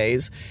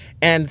nowadays.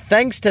 And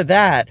thanks to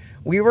that,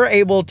 we were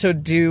able to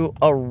do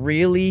a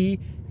really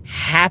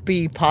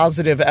happy,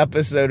 positive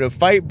episode of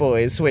Fight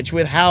Boys, which,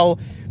 with how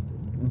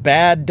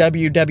bad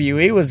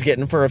WWE was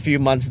getting for a few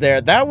months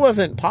there, that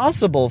wasn't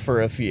possible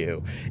for a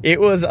few. It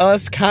was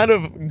us kind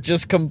of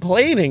just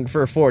complaining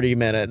for 40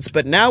 minutes.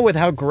 But now with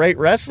how great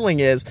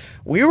wrestling is,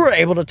 we were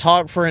able to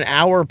talk for an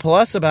hour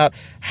plus about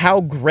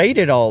how great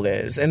it all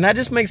is. And that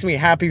just makes me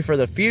happy for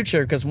the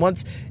future, because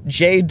once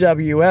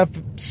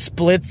JWF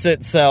splits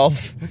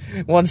itself,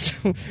 once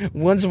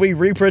we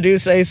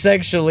reproduce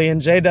asexually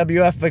and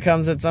JWF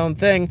becomes its own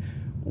thing,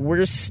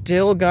 we're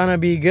still gonna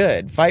be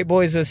good. Fight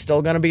Boys is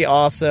still gonna be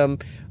awesome.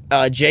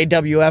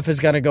 JWF is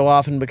gonna go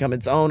off and become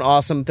its own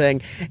awesome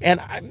thing. And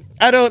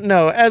I don't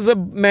know, as a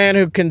man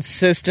who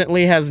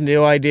consistently has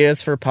new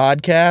ideas for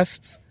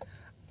podcasts,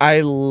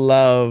 I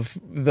love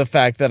the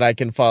fact that I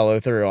can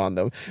follow through on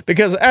them.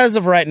 Because as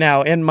of right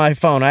now, in my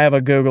phone, I have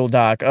a Google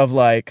Doc of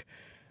like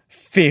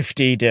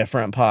 50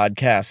 different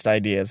podcast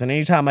ideas, and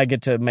anytime I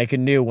get to make a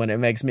new one, it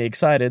makes me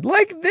excited,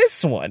 like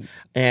this one.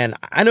 And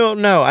I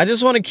don't know, I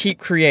just want to keep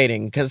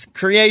creating, because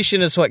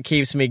creation is what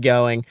keeps me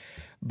going.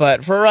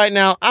 But for right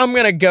now, I'm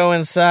gonna go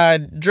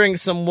inside, drink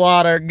some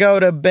water, go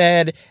to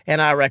bed,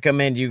 and I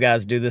recommend you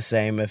guys do the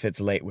same if it's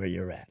late where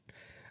you're at.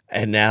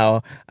 And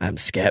now, I'm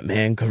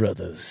Scatman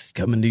Carruthers,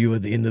 coming to you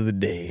at the end of the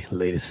day,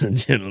 ladies and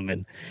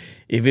gentlemen.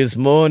 If it's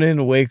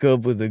morning, wake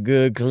up with a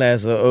good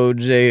glass of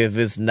OJ. If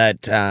it's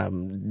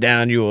nighttime,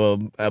 down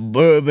you a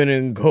bourbon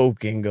and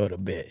Coke and go to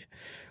bed.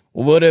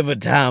 Whatever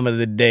time of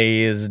the day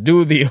is,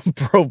 do the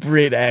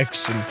appropriate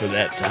action for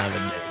that time of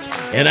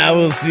day. And I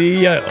will see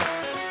you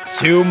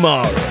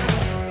tomorrow.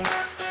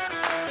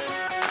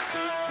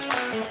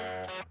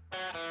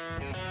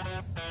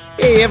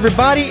 Hey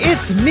everybody,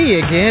 it's me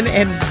again,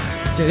 and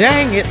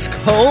dang, it's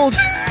cold.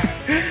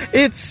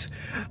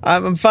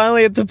 I'm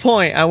finally at the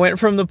point. I went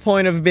from the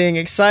point of being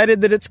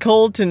excited that it's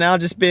cold to now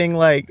just being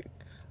like,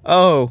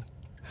 oh,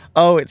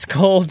 it's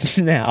cold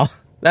now.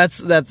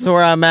 That's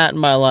where I'm at in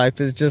my life,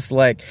 is just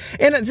like,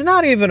 and it's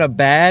not even a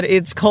bad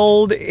it's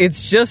cold,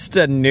 it's just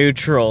a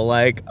neutral,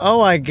 like, oh,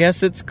 I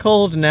guess it's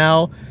cold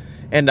now,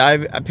 and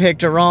I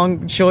picked a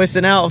wrong choice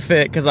in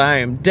outfit, because I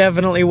am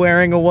definitely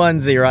wearing a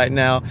onesie right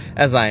now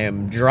as I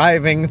am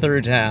driving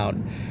through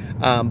town.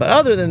 But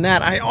other than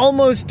that, I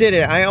almost did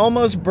it. I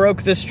almost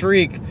broke the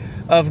streak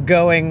of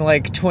going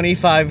like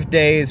 25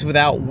 days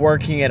without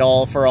working at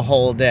all for a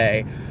whole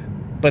day.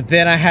 But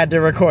then I had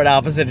to record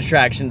Opposite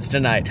Attractions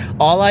tonight.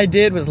 All I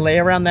did was lay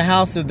around the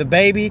house with the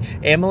baby.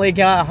 Emily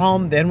got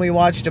home. Then we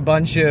watched a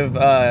bunch of,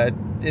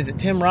 is it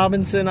Tim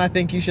Robinson, I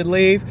Think You Should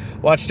Leave?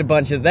 Watched a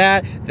bunch of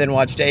that. Then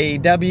watched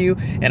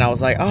AEW. And I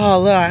was like,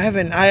 oh, look, I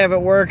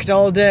haven't worked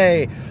all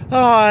day.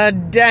 Oh,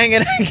 dang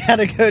it, I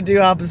gotta go do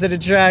Opposite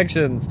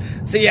Attractions.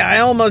 So yeah, I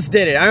almost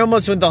did it. I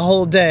almost went the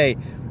whole day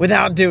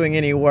without doing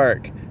any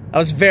work. I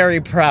was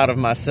very proud of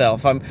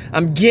myself.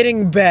 I'm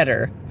getting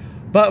better.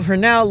 But for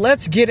now,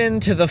 let's get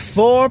into the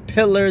 4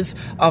 pillars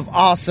of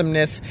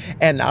awesomeness.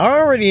 And I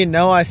already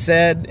know I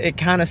said it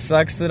kind of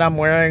sucks that I'm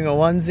wearing a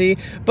onesie.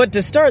 But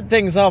to start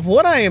things off,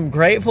 what I am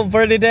grateful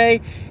for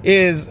today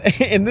is,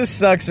 and this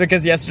sucks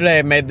because yesterday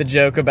I made the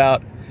joke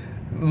about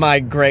my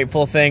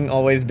grateful thing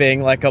always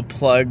being like a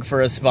plug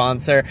for a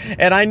sponsor,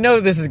 and I know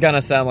this is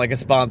gonna sound like a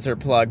sponsor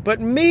plug, but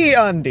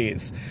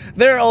MeUndies,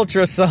 their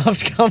ultra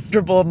soft,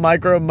 comfortable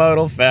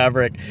micromodal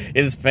fabric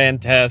is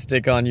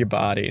fantastic on your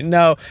body.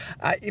 No,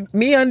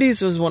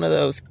 MeUndies was one of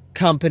those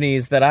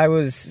companies that I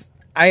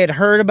had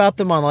heard about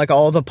them on like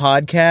all the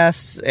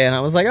podcasts, and I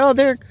was like, oh,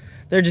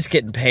 they're just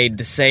getting paid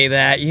to say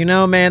that, you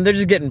know, man, they're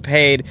just getting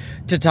paid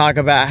to talk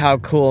about how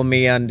cool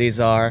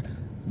MeUndies are.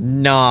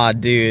 Nah,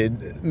 dude,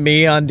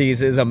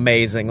 MeUndies is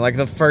amazing. Like,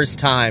 the first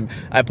time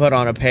I put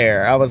on a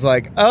pair, I was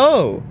like,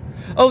 oh,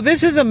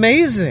 this is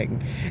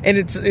amazing. And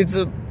it's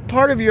a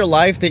part of your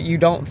life that you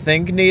don't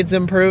think needs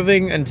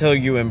improving until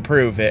you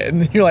improve it. And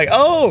then you're like,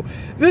 oh,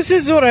 this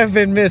is what I've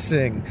been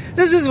missing.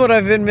 This is what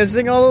I've been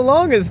missing all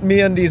along, is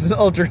MeUndies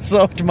ultra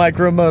soft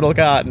micromodal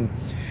cotton.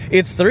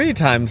 It's 3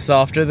 times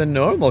softer than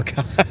normal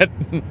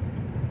cotton.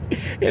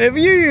 And if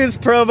you use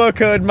promo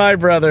code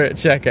MyBrother at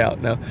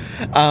checkout, no.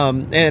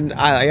 And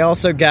I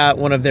also got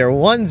one of their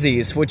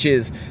onesies, which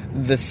is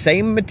the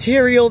same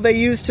material they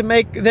use to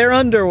make their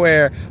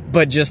underwear,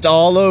 but just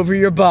all over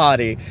your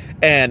body.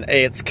 And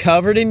it's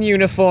covered in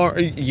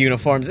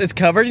uniforms. It's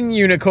covered in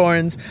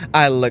unicorns.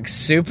 I look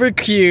super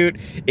cute.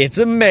 It's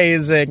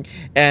amazing.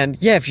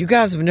 And yeah, if you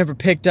guys have never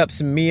picked up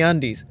some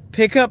MeUndies,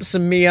 pick up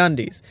some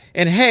MeUndies.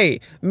 And hey,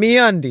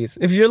 MeUndies,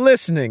 if you're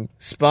listening,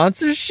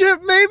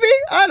 sponsorship maybe?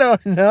 I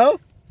don't know.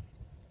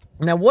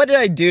 Now, what did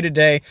I do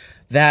today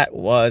that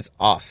was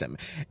awesome?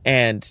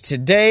 And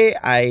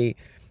today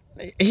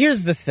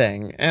here's the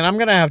thing, and I'm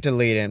going to have to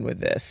lead in with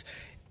this.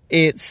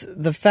 It's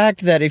the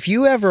fact that if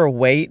you ever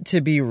wait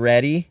to be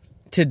ready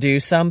to do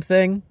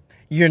something,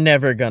 you're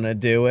never gonna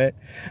do it.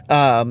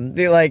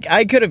 Like,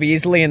 I could have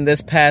easily in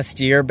this past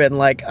year been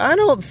like, I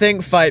don't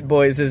think Fight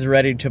Boys is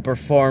ready to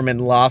perform in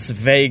Las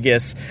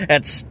Vegas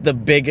at the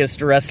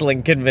biggest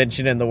wrestling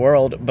convention in the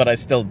world, but I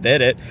still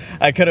did it.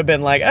 I could have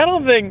been like, I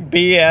don't think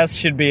BS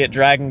should be at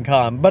Dragon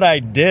Con, but I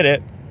did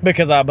it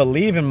because I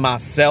believe in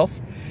myself.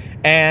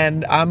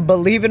 And I'm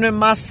believing in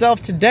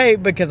myself today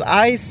because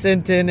I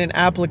sent in an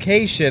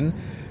application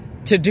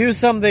to do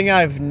something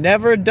I've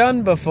never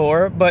done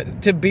before,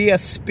 but to be a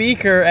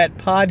speaker at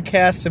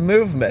Podcast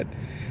Movement.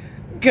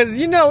 Because,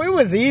 it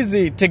was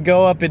easy to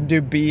go up and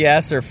do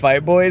BS or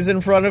Fight Boys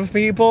in front of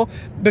people,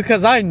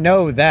 because I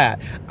know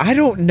that. I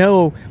don't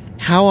know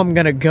how I'm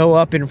going to go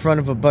up in front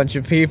of a bunch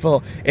of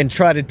people and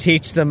try to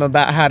teach them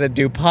about how to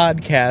do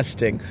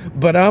podcasting,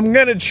 but I'm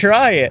going to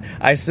try it.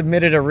 I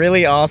submitted a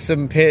really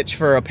awesome pitch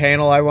for a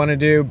panel I want to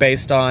do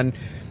based on,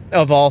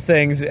 of all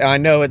things, I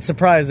know it's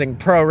surprising,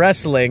 pro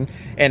wrestling,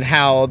 and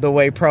how the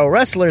way pro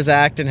wrestlers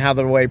act and how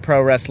the way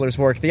pro wrestlers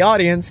work the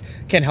audience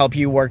can help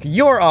you work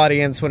your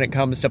audience when it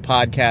comes to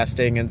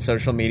podcasting and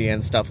social media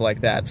and stuff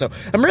like that. So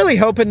I'm really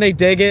hoping they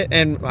dig it,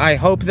 and I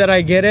hope that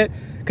I get it,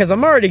 because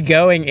I'm already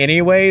going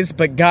anyways,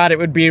 but God, it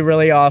would be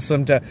really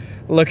awesome to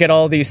look at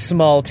all these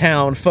small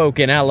town folk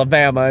in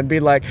Alabama and be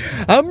like,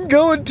 I'm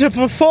going to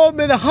perform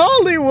in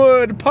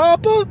Hollywood,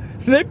 Papa!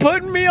 They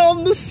put me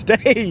on the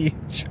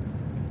stage!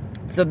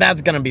 So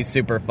that's going to be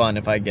super fun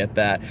if I get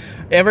that.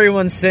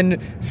 Everyone send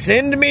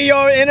me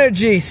your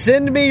energy,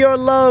 send me your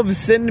love,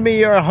 send me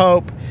your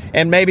hope,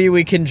 and maybe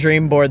we can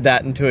dream board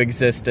that into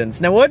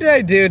existence. Now, what did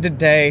I do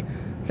today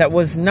that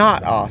was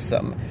not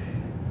awesome?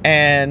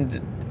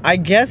 And I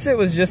guess it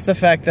was just the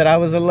fact that I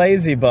was a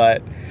lazy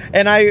butt.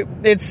 And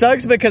it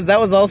sucks because that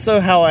was also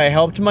how I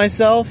helped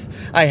myself.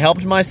 I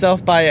helped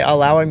myself by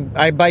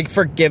by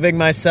forgiving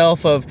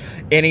myself of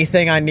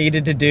anything I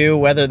needed to do,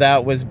 whether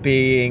that was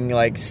being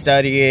like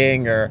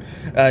studying or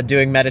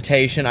doing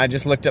meditation. I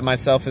just looked at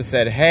myself and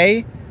said,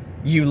 hey,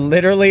 you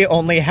literally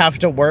only have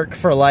to work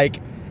for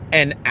like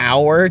an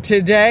hour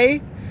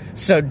today.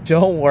 So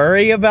don't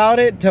worry about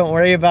it. Don't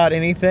worry about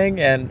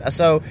anything. And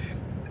so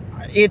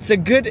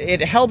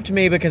it helped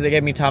me because it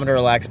gave me time to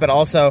relax, but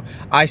also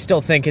I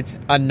still think it's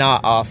a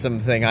not awesome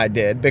thing I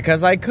did,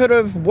 because I could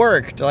have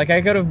worked, like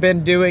I could have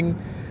been doing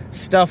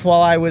stuff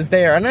while I was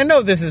there. And I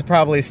know this is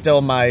probably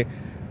still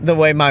the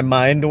way my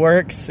mind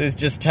works, is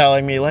just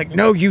telling me like,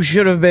 no, you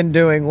should have been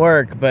doing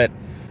work, but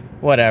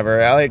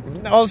whatever.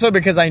 Also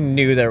because I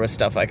knew there was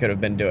stuff I could have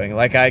been doing.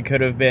 Like I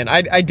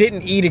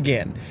didn't eat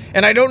again.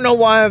 And I don't know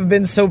why I've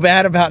been so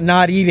bad about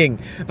not eating,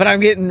 but I'm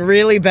getting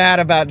really bad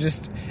about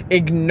just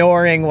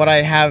ignoring what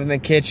I have in the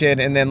kitchen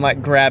and then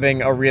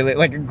grabbing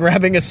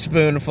a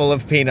spoonful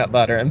of peanut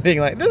butter and being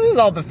like, this is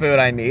all the food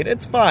I need.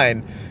 It's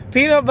fine.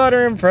 Peanut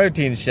butter and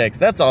protein shakes.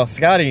 That's all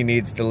Scotty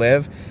needs to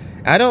live.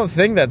 I don't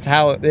think that's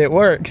how it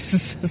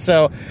works.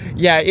 So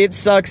yeah, it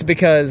sucks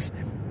because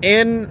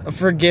in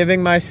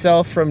forgiving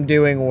myself from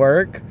doing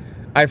work,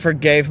 I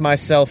forgave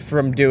myself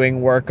from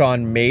doing work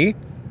on me.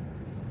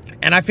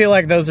 And I feel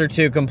like those are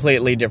two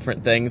completely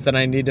different things that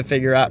I need to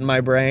figure out in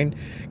my brain.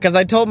 Because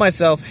I told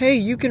myself, hey,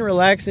 you can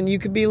relax and you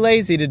can be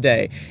lazy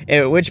today.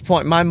 At which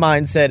point my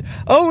mind said,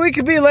 oh, we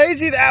could be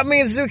lazy? That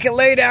means we can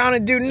lay down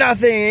and do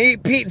nothing and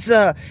eat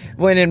pizza.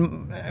 When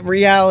in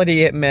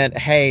reality it meant,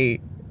 hey,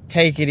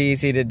 take it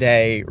easy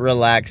today,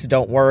 relax,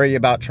 don't worry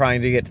about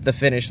trying to get to the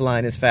finish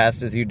line as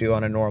fast as you do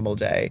on a normal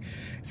day.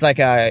 It's like,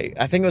 I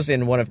think it was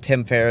in one of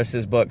Tim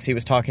Ferriss's books, he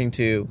was talking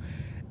to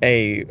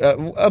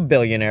a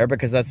billionaire,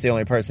 because that's the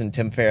only person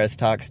Tim Ferriss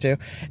talks to,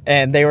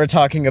 and they were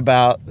talking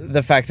about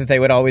the fact that they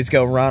would always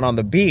go run on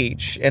the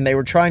beach, and they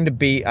were trying to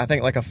beat, I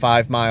think, like a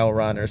 5-mile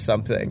run or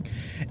something,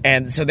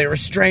 and so they were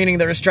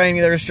straining,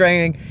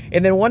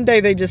 and then one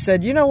day they just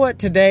said, you know what,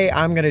 today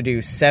I'm going to do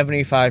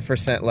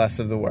 75% less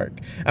of the work.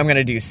 I'm going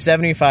to do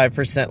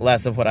 75%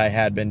 less of what I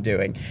had been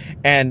doing,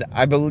 and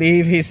I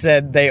believe he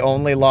said they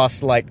only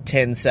lost like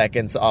 10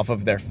 seconds off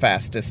of their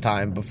fastest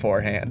time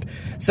beforehand.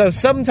 So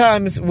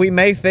sometimes we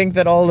may think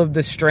that all of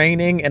the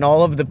straining and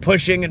all of the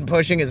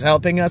pushing is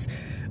helping us,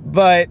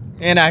 but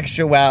in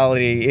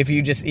actuality, if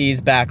you just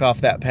ease back off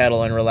that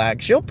pedal and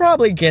relax, you'll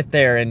probably get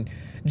there in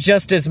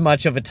just as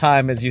much of a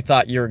time as you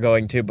thought you were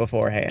going to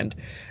beforehand.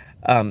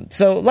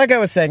 So like I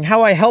was saying,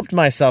 how I helped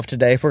myself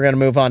today, if we're going to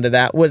move on to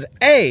that, was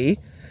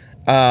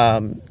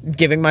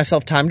giving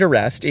myself time to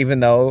rest, even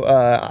though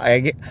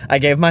I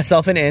gave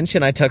myself an inch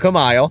and I took a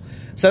mile.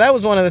 So that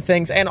was one of the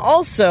things. And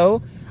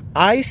also,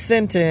 I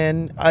sent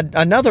in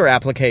another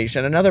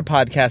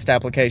podcast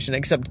application,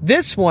 except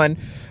this one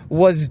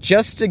was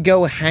just to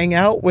go hang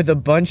out with a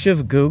bunch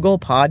of Google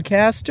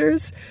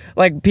podcasters,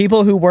 like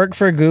people who work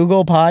for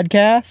Google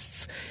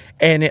Podcasts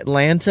in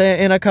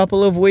Atlanta in a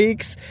couple of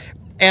weeks.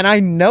 And I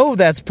know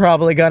that's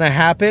probably going to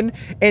happen.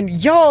 And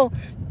y'all,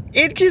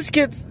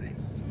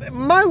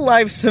 my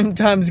life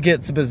sometimes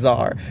gets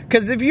bizarre.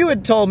 Because if you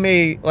had told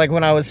me, like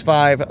when I was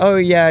 5, oh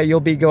yeah, you'll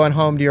be going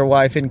home to your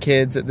wife and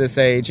kids at this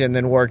age and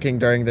then working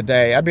during the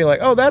day, I'd be like,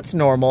 oh, that's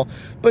normal.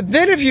 But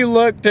then if you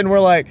looked and were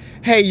like,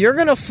 hey, you're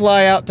going to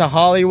fly out to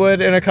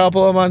Hollywood in a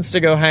couple of months to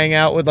go hang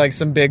out with like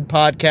some big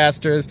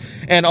podcasters,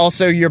 and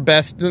also your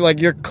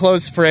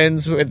close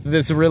friends with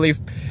this really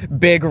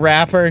big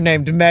rapper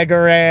named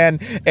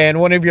Megaran,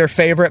 and one of your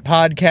favorite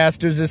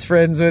podcasters is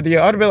friends with you,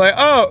 I'd be like,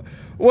 oh,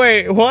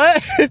 wait,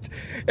 what?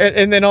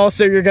 And then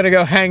also you're going to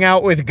go hang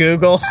out with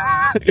Google.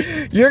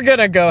 you're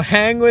gonna go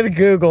hang with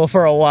Google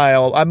for a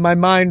while. My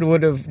mind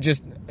would have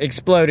just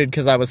exploded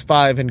because I was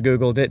 5 and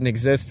Google didn't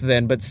exist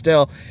then, but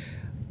still,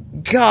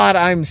 God,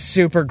 I'm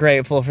super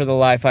grateful for the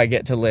life I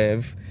get to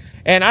live.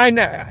 And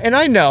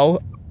I know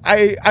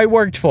I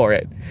worked for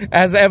it,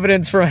 as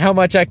evidence from how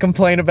much I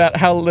complain about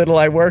how little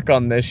I work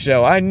on this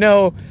show. I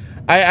know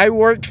I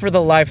worked for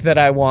the life that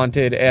I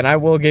wanted, and I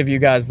will give you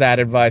guys that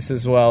advice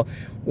as well.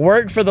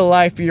 Work for the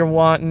life you're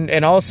wanting,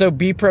 and also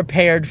be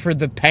prepared for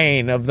the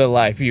pain of the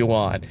life you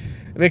want.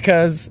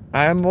 Because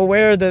I'm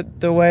aware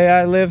that the way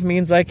I live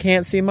means I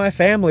can't see my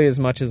family as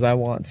much as I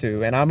want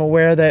to. And I'm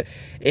aware that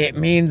it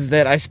means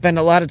that I spend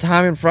a lot of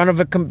time in front of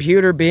a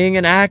computer being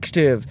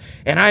inactive.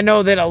 And I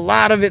know that a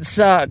lot of it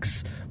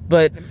sucks.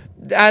 But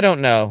I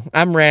don't know.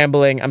 I'm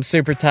rambling. I'm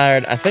super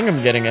tired. I think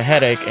I'm getting a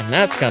headache, and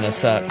that's gonna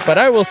suck. But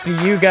I will see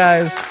you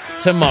guys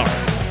tomorrow.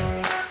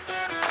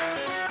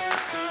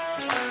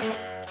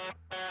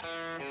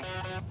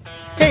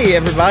 Hey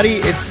everybody,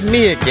 it's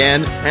me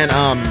again, and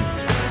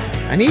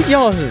I need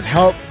y'all's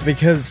help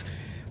because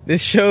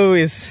this show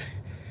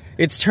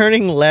it's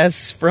turning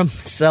less from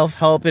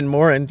self-help and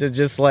more into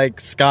just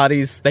like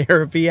Scotty's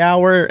therapy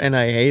hour, and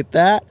I hate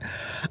that,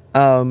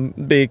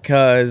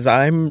 because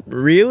I'm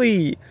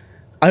really,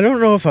 I don't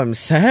know if I'm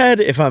sad,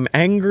 if I'm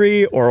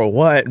angry, or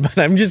what, but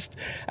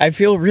I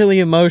feel really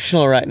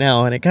emotional right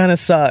now, and it kind of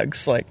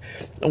sucks. Like,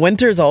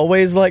 winter's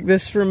always like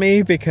this for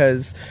me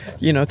because,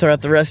 you know,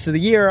 throughout the rest of the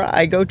year,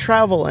 I go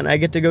travel, and I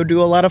get to go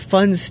do a lot of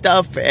fun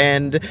stuff,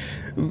 and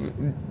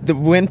the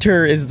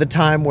winter is the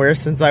time where,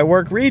 since I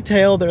work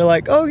retail, they're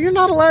like, oh, you're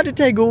not allowed to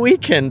take a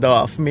weekend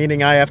off,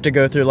 meaning I have to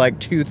go through like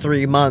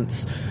 2-3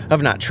 months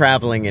of not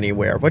traveling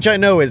anywhere, which I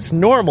know is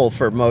normal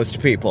for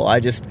most people.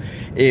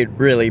 It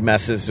really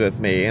messes with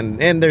me,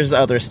 and there's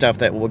other stuff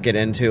that we'll get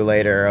into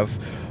later of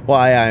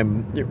why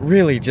I'm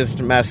really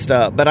just messed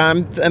up, but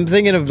I'm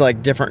thinking of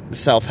like different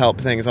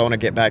self-help things I want to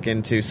get back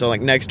into. So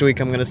like next week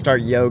I'm going to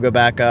start yoga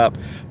back up,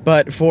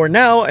 but for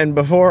now, and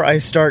before I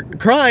start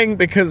crying,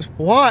 because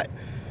why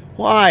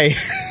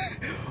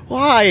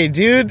why,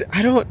 dude?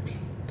 I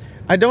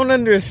don't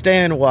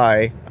understand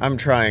why I'm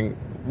trying,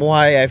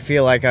 why I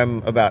feel like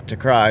I'm about to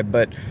cry,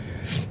 but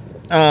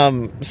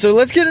so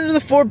let's get into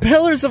the 4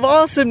 pillars of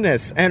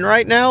awesomeness. And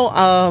right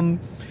now,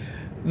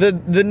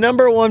 the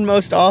number one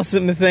most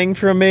awesome thing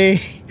for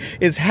me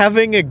is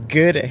having a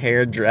good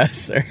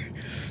hairdresser.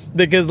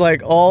 Because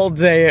like all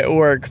day at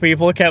work,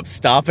 people kept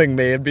stopping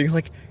me and being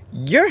like,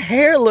 your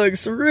hair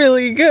looks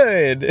really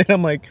good. And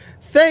I'm like,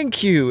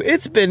 thank you.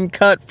 It's been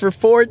cut for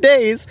 4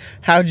 days.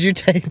 How'd you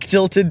take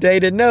till today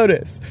to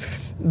notice?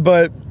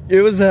 But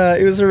it was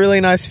a really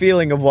nice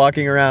feeling of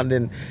walking around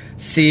and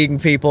seeing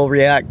people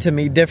react to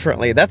me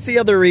differently. That's the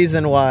other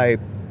reason why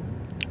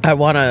I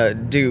want to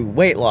do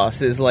weight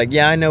loss, is like,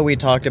 yeah, I know we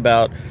talked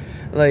about,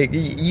 like,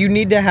 you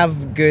need to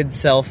have good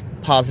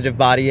self-positive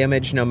body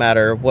image no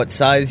matter what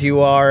size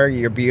you are.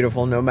 You're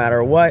beautiful no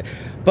matter what.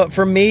 But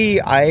for me,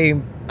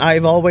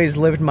 I've always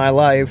lived my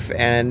life,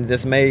 and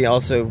this may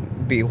also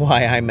be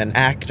why I'm an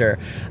actor.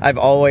 I've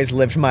always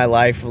lived my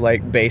life,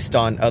 like, based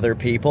on other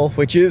people,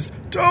 which is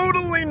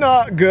totally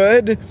not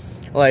good.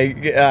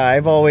 Like,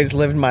 I've always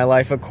lived my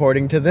life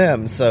according to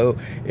them. So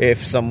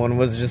if someone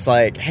was just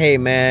like, hey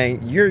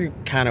man, you're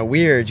kind of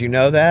weird, you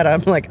know that?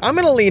 I'm like, I'm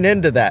gonna lean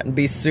into that and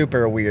be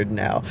super weird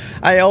now.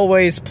 I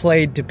always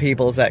played to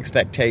people's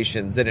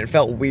expectations, and it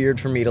felt weird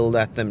for me to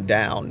let them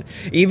down,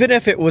 even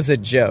if it was a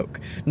joke.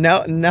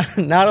 No,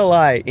 not a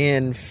lie.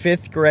 In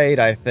 5th grade,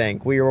 I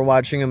think, we were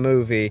watching a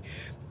movie,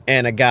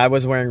 and a guy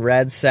was wearing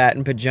red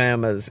satin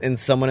pajamas, and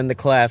someone in the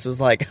class was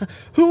like,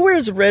 who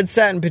wears red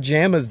satin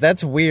pajamas?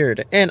 That's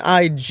weird. And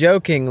I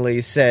jokingly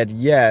said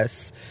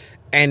yes,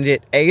 and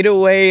it ate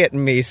away at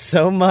me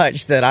so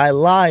much that I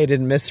lied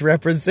and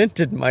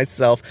misrepresented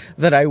myself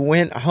that I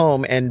went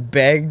home and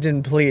begged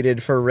and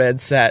pleaded for red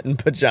satin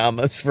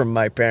pajamas from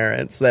my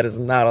parents. That is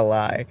not a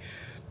lie.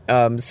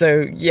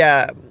 So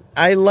yeah,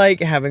 I like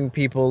having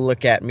people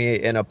look at me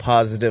in a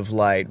positive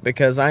light,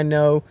 because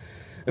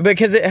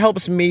it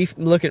helps me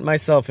look at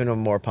myself in a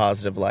more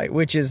positive light,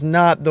 which is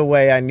not the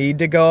way I need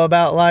to go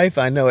about life.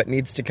 I know it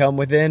needs to come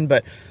within,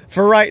 but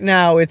for right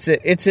now, it's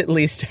at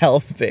least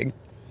helping.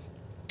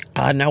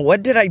 Now,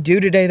 what did I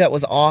do today that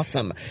was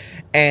awesome?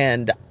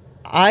 And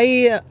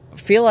I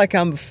feel like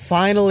I'm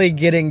finally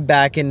getting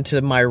back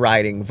into my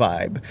writing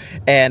vibe.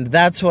 And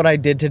that's what I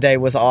did today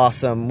was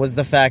awesome, was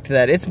the fact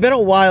that it's been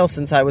a while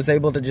since I was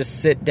able to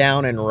just sit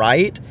down and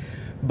write.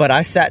 But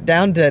I sat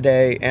down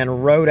today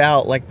and wrote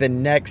out, like, the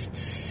next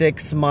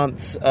 6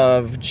 months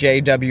of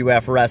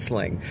JWF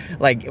wrestling.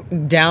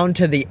 Like, down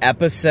to the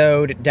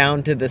episode,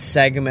 down to the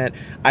segment.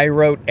 I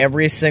wrote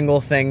every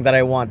single thing that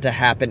I want to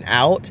happen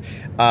out.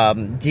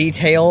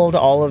 Detailed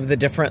all of the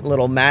different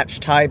little match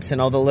types and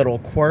all the little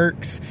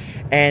quirks.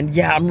 And,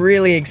 yeah, I'm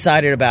really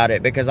excited about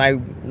it, because I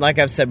like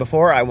I've said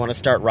before, I want to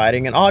start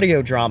writing an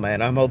audio drama,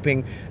 and I'm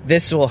hoping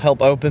this will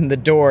help open the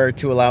door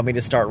to allow me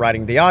to start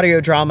writing the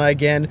audio drama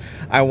again.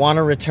 I want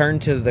to return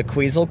to the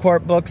Queasel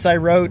books I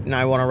wrote, and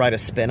I want to write a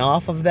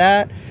spin-off of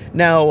that.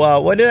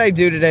 Now, what did I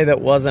do today that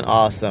wasn't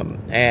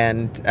awesome?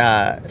 And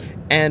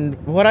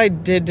what I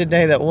did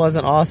today that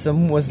wasn't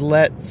awesome was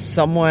let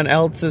someone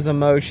else's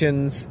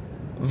emotions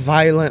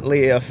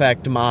violently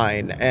affect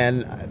mine.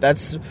 And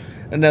that's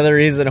another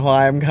reason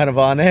why I'm kind of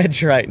on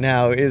edge right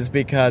now, is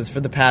because for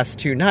the past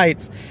 2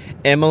 nights,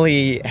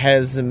 Emily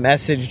has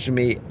messaged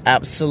me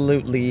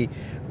absolutely,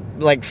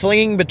 like,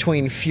 fleeing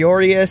between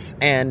furious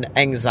and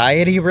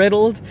anxiety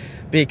riddled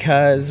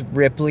because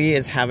Ripley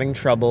is having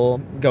trouble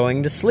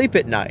going to sleep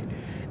at night.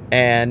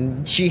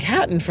 And she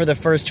hadn't for the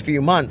first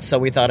few months, so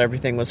we thought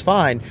everything was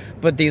fine.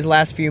 But these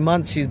last few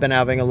months, she's been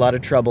having a lot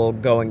of trouble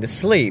going to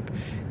sleep.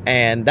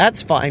 And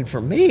that's fine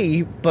for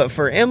me, but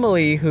for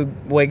Emily, who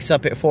wakes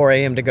up at 4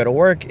 a.m. to go to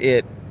work,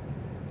 it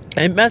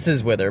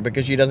messes with her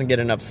because she doesn't get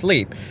enough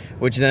sleep,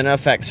 which then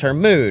affects her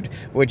mood,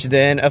 which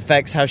then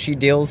affects how she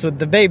deals with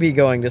the baby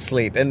going to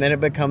sleep. And then it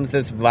becomes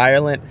this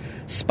violent,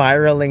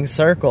 spiraling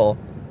circle.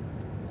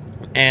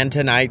 And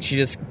tonight, she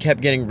just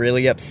kept getting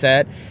really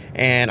upset.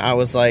 And I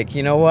was like,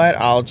 you know what?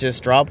 I'll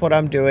just drop what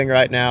I'm doing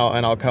right now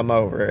and I'll come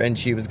over. And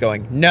she was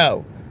going,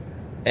 no.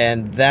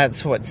 And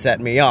that's what set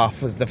me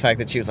off, was the fact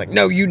that she was like,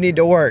 no, you need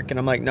to work. And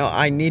I'm like, no,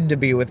 I need to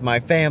be with my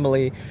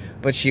family.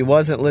 But she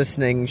wasn't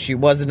listening. She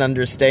wasn't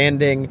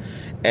understanding.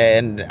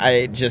 And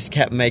it just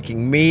kept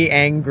making me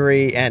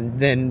angry. And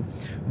then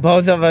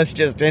both of us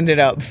just ended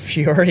up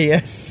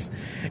furious.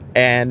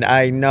 And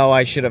I know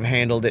I should have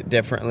handled it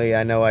differently.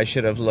 I know I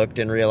should have looked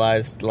and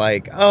realized,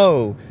 like,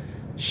 oh,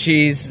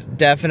 she's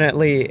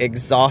definitely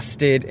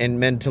exhausted and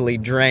mentally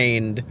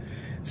drained.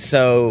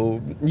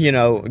 So, you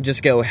know,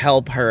 just go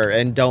help her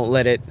and don't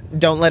let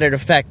it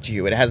affect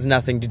you. It has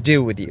nothing to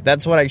do with you.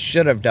 That's what I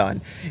should have done.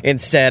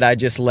 Instead, I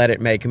just let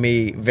it make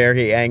me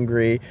very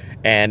angry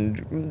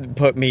and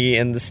put me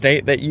in the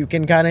state that you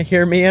can kind of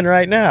hear me in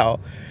right now.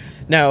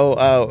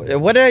 Now,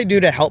 what did I do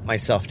to help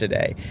myself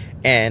today?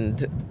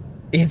 And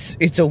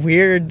it's a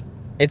weird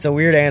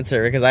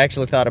answer, because I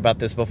actually thought about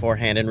this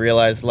beforehand and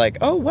realized, like,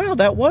 oh wow,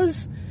 that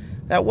was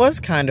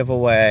kind of a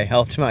way I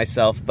helped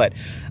myself. But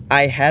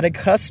I had a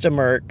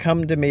customer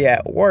come to me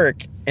at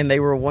work, and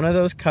they were one of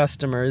those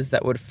customers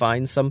that would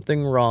find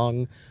something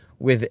wrong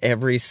with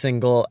every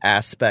single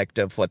aspect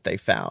of what they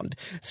found.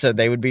 So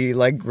they would be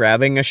like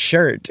grabbing a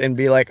shirt and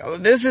be like, oh,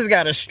 this has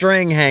got a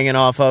string hanging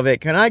off of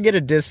it. Can I get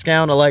a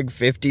discount of like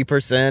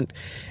 50%?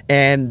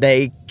 And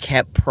they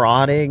kept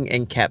prodding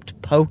and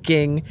kept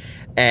poking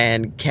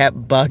and kept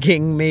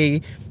bugging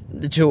me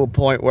to a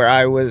point where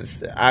I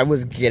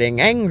was getting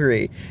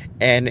angry.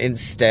 And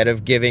instead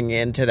of giving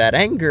in to that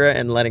anger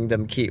and letting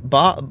them keep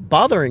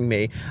bothering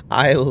me,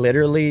 I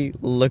literally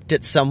looked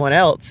at someone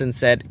else and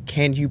said,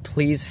 can you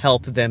please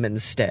help them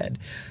instead?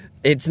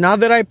 It's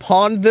not that I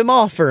pawned them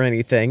off or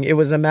anything. It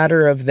was a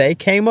matter of they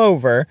came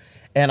over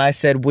and I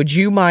said, would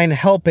you mind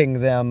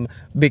helping them?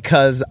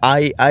 Because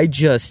I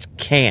just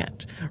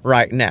can't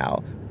right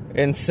now.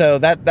 And so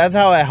that's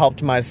how I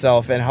helped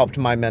myself and helped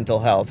my mental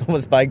health,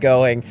 was by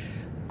going,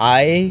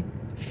 I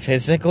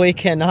physically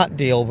cannot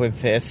deal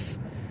with this.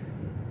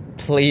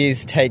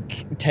 Please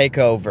take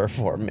over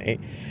for me.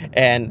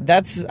 And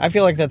I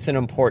feel like that's an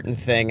important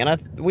thing.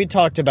 And we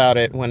talked about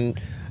it when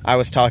I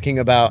was talking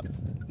about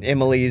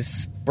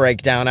Emily's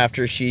breakdown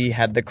after she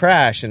had the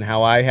crash, and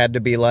how I had to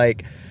be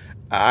like,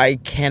 I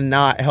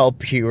cannot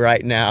help you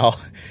right now.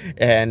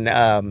 And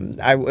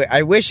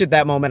I wish at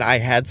that moment I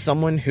had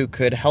someone who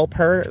could help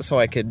her so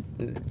I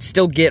could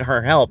still get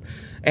her help.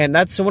 And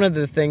that's one of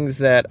the things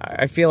that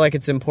I feel like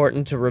it's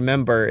important to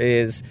remember,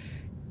 is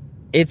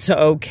it's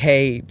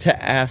okay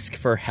to ask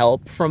for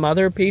help from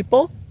other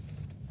people,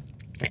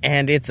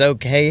 and it's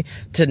okay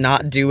to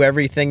not do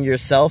everything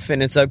yourself,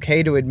 and it's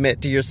okay to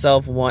admit to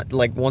yourself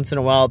once in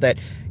a while that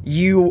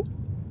you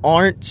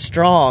aren't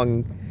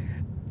strong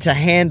to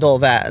handle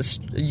that.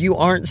 You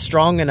aren't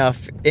strong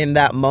enough in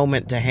that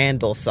moment to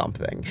handle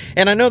something.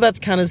 And I know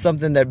that's kind of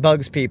something that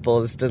bugs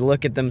people, is to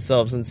look at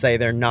themselves and say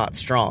they're not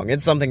strong.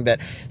 It's something that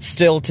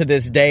still to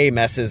this day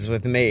messes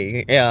with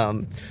me.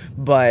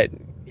 But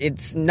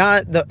it's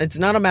not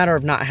a matter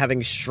of not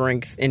having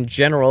strength in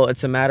general.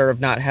 It's a matter of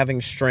not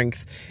having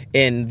strength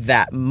in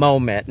that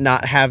moment,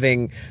 not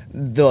having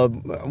the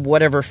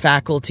whatever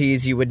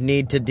faculties you would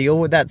need to deal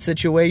with that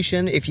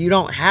situation. If you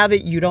don't have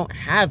it, you don't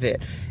have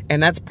it.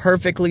 And that's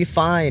perfectly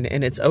fine.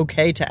 And it's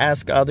okay to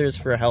ask others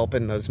for help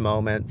in those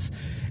moments.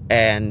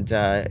 And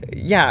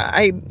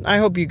I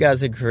hope you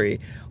guys agree.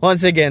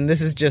 Once again,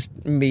 this is just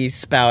me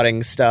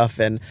spouting stuff,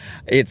 and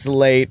it's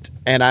late,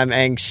 and I'm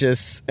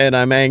anxious, and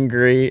I'm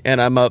angry,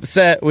 and I'm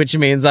upset, which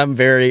means I'm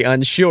very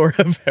unsure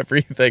of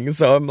everything.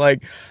 So I'm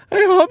like,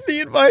 I hope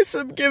the advice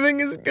I'm giving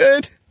is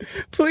good.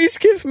 Please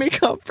give me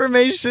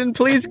confirmation.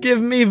 Please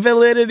give me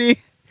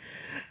validity.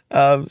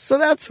 So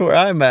that's where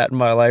I'm at in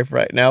my life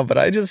right now. But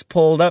I just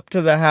pulled up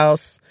to the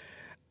house.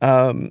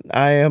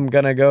 I am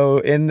going to go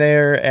in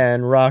there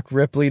and rock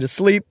Ripley to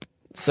sleep.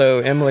 so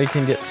Emily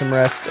can get some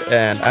rest,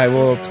 and I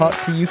will talk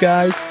to you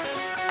guys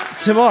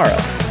tomorrow.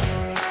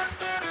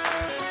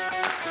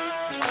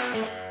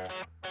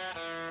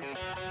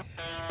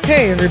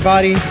 Hey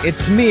everybody,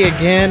 it's me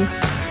again,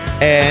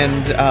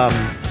 and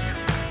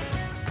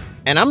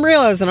I'm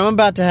realizing I'm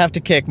about to have to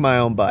kick my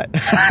own butt,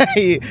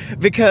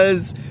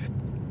 because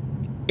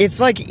it's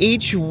like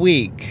each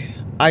week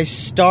I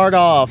start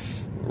off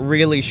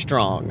really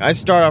strong. I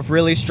start off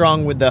really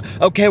strong with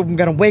okay, I'm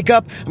gonna wake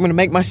up, I'm gonna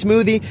make my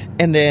smoothie,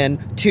 and then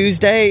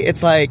Tuesday,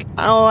 it's like,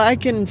 oh, I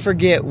can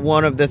forget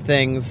one of the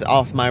things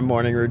off my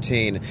morning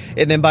routine.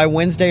 And then by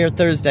Wednesday or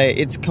Thursday,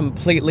 it's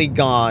completely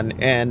gone,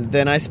 and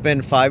then I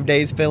spend 5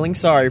 days feeling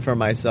sorry for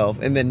myself,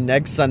 and then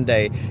next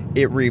Sunday,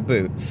 it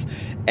reboots.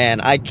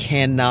 And I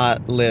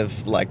cannot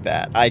live like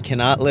that. I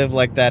cannot live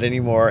like that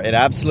anymore. It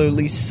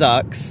absolutely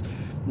sucks,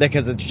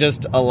 because it's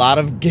just a lot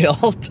of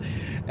guilt.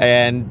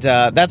 And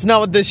that's not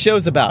what this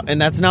show's about. And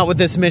that's not what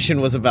this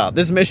mission was about.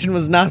 This mission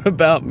was not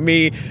about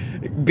me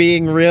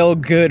being real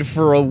good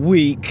for a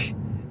week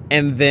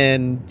and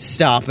then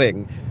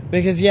stopping.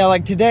 Because, yeah,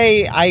 like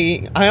today,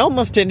 I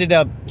almost ended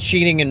up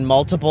cheating in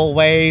multiple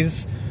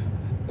ways.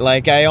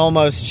 Like,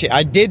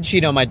 I did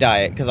cheat on my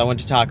diet because I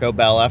went to Taco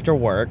Bell after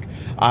work.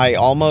 I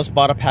almost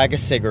bought a pack of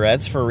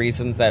cigarettes for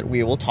reasons that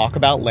we will talk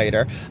about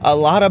later. A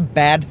lot of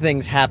bad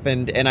things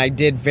happened, and I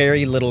did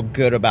very little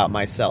good about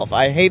myself.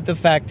 I hate the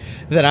fact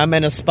that I'm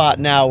in a spot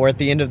now where at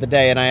the end of the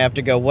day, and I have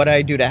to go, what do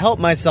I do to help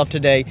myself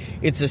today?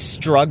 It's a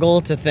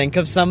struggle to think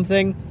of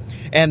something,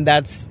 and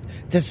that's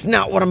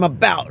not what I'm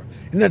about,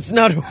 and that's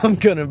not who I'm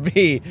gonna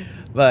be.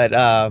 But,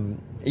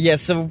 yeah,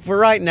 so for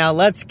right now,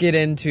 let's get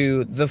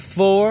into the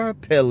 4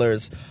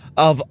 pillars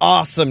of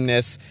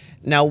awesomeness.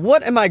 Now,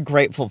 what am I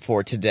grateful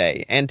for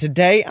today? And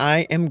today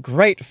I am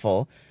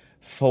grateful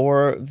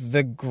for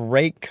the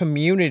great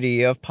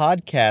community of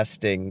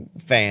podcasting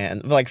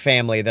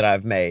family that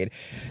I've made.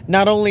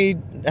 Not only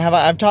have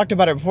I've talked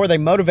about it before, they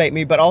motivate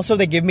me, but also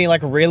they give me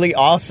like really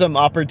awesome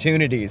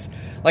opportunities.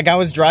 Like I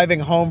was driving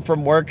home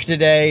from work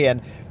today,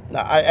 and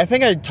I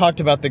think I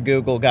talked about the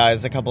Google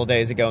guys a couple of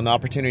days ago and the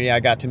opportunity I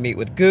got to meet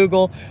with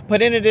Google.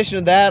 But in addition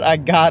to that, I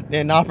got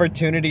an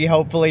opportunity,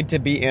 hopefully, to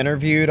be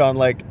interviewed on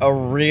like a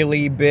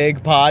really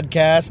big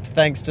podcast,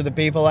 thanks to the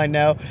people I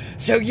know.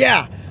 So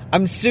yeah,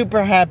 I'm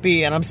super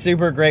happy and I'm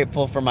super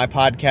grateful for my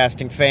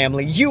podcasting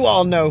family. You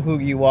all know who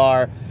you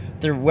are,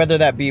 whether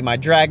that be my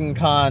Dragon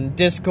Con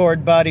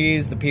Discord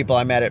buddies, the people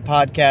I met at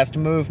Podcast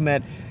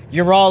Movement.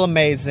 You're all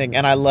amazing,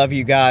 and I love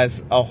you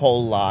guys a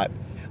whole lot.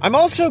 I'm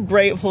also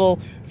grateful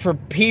for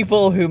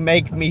people who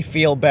make me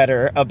feel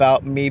better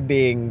about me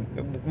being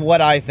what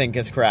I think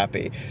is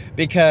crappy.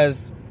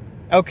 Because,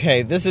 okay,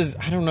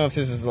 I don't know if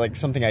this is like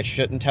something I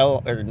shouldn't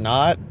tell or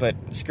not, but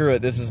screw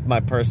it, this is my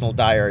personal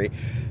diary.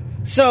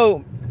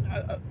 So,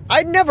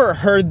 I'd never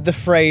heard the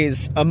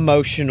phrase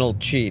emotional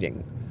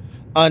cheating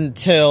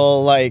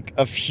until like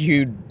a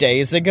few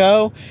days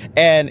ago,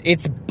 and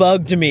it's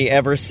bugged me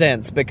ever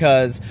since,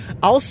 because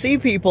I'll see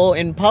people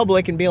in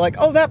public and be like,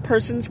 oh, that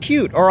person's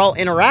cute, or I'll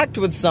interact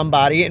with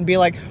somebody and be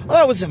like, oh,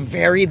 that was a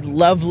very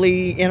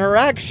lovely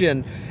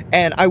interaction.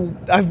 And I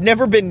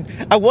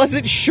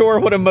wasn't sure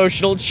what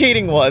emotional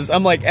cheating was.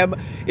 I'm like,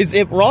 is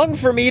it wrong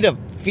for me to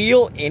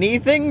feel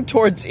anything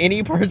towards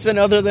any person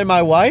other than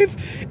my wife?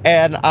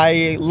 And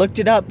I looked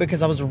it up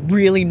because I was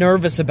really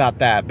nervous about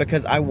that,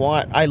 because I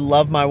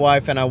love my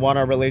wife and I want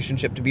our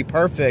relationship to be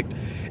perfect.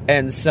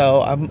 And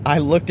so I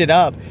looked it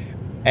up,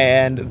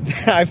 and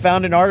I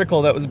found an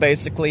article that was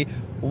basically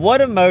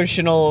what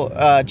emotional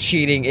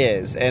cheating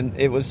is. And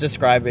it was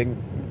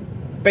describing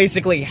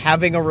basically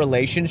having a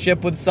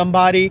relationship with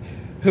somebody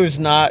who's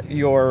not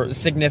your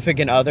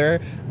significant other,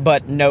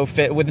 but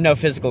with no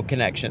physical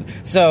connection.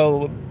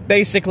 So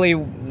basically,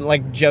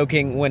 like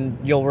joking when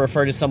you'll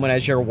refer to someone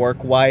as your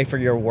work wife or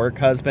your work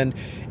husband,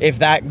 if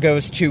that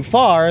goes too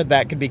far,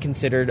 that could be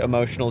considered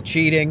emotional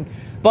cheating.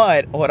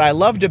 But what I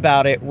loved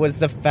about it was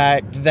the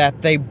fact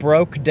that they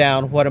broke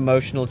down what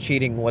emotional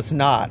cheating was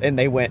not. And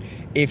they went,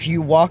 if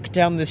you walk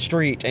down the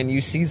street and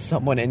you see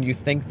someone and you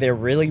think they're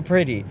really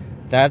pretty,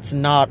 that's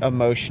not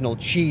emotional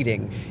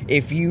cheating.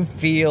 If you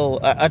feel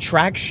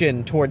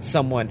attraction towards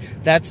someone,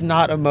 that's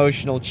not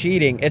emotional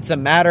cheating. It's a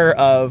matter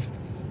of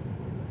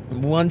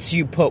once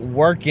you put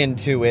work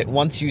into it,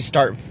 once you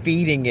start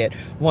feeding it,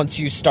 once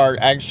you start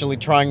actually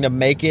trying to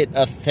make it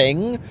a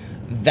thing,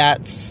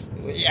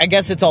 I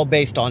guess it's all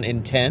based on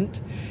intent.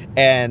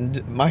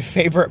 And my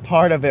favorite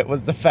part of it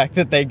was the fact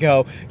that they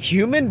go,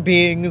 human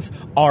beings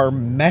are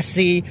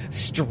messy,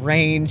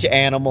 strange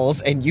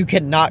animals, and you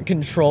cannot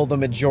control the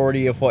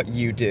majority of what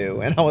you do.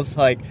 And I was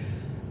like,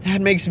 that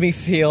makes me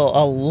feel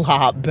a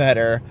lot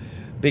better.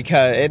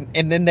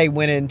 And then they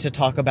went in to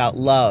talk about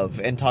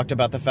love and talked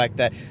about the fact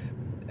that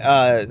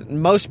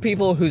most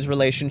people whose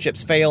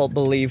relationships fail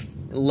believe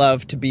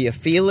love to be a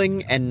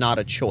feeling and not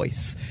a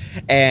choice.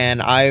 And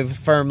I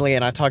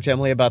talk to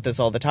Emily about this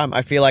all the time,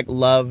 I feel like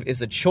love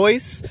is a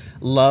choice.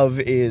 Love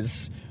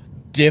is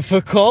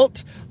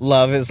difficult.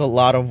 Love is a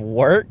lot of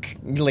work.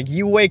 Like,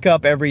 you wake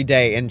up every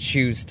day and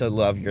choose to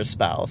love your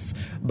spouse.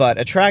 But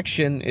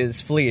attraction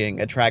is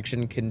fleeting.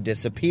 Attraction can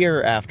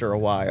disappear after a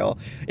while.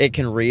 It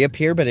can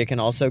reappear, but it can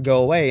also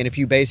go away. And if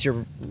you base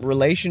your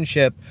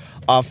relationship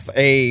off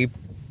a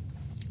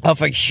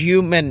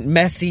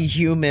messy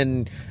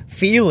human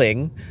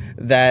feeling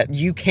that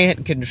you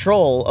can't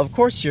control, of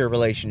course your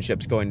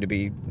relationship's going to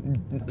be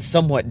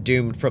somewhat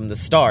doomed from the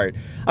start.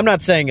 I'm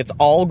not saying it's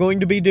all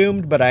going to be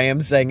doomed, but I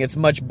am saying it's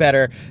much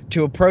better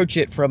to approach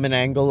it from an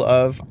angle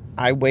of,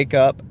 I wake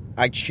up,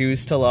 I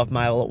choose to love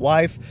my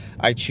wife,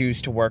 I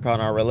choose to work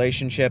on our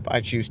relationship,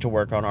 I choose to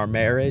work on our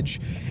marriage,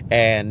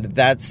 and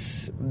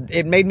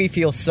it made me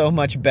feel so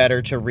much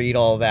better to read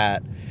all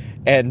that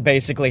and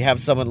basically have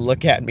someone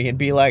look at me and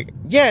be like,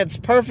 yeah, it's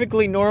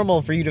perfectly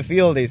normal for you to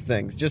feel these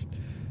things, just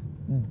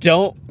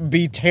don't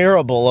be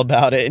terrible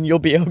about it and you'll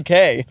be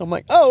okay. I'm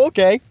like, oh,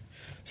 okay.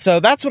 So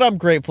that's what I'm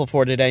grateful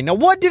for today. Now,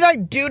 what did I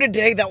do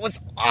today that was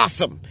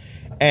awesome?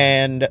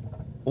 And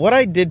what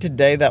I did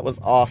today that was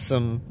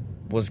awesome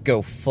was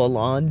go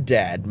full-on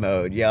dad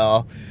mode,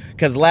 y'all.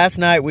 Because last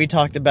night we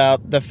talked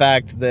about the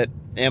fact that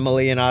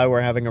Emily and I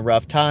were having a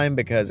rough time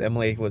because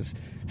Emily was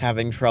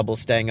having trouble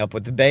staying up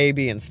with the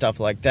baby and stuff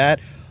like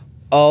that.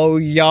 Oh,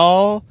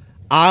 y'all,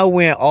 I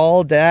went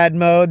all dad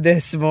mode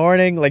this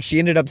morning. Like, she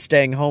ended up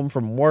staying home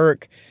from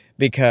work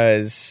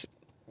because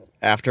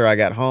after I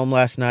got home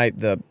last night,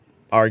 the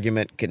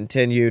argument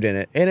continued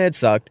and it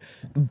sucked.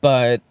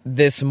 But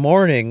this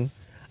morning,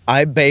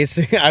 I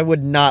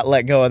would not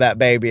let go of that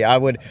baby. I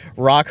would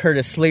rock her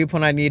to sleep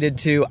when I needed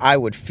to. I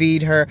would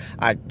feed her.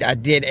 I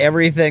did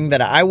everything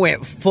that I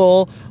went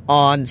full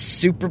on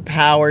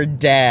superpowered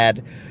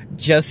dad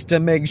just to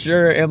make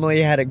sure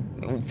Emily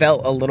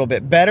felt a little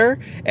bit better,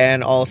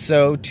 and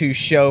also to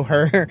show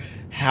her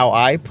how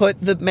I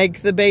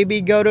make the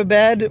baby go to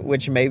bed,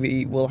 which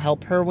maybe will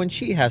help her when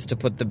she has to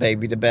put the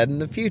baby to bed in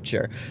the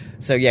future.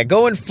 So yeah,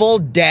 going full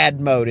dad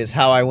mode is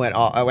how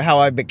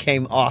I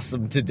became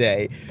awesome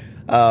today.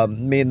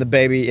 Me and the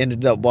baby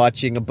ended up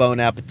watching a Bon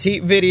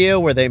Appetit video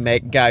where they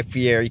make Guy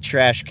Fieri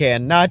trash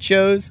can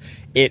nachos.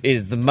 It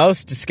is the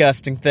most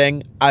disgusting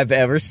thing I've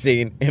ever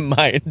seen in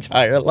my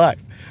entire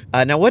life.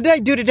 Now, what did I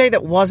do today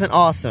that wasn't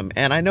awesome?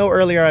 And I know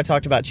earlier I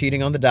talked about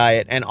cheating on the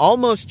diet and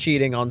almost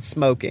cheating on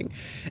smoking.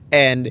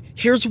 And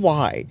here's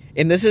why.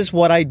 And this is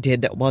what I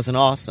did that wasn't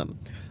awesome.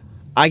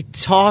 I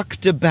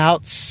talked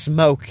about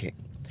smoking.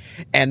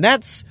 And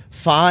that's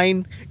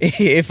fine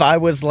if I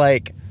was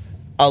like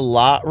a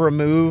lot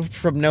removed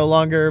from no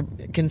longer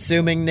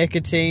consuming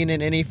nicotine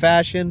in any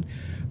fashion.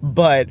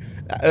 But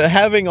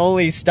having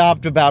only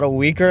stopped about a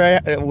week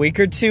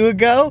or two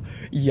ago,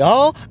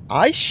 y'all,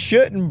 I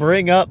shouldn't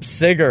bring up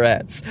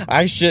cigarettes.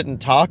 I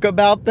shouldn't talk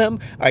about them.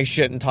 I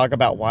shouldn't talk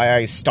about why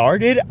I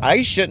started.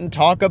 I shouldn't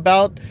talk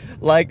about,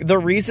 like, the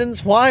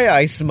reasons why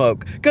I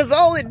smoke. Because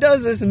all it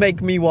does is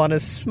make me want to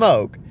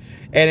smoke.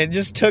 And it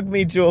just took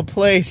me to a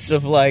place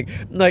of, like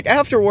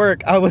after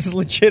work, I was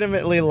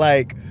legitimately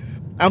like,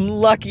 I'm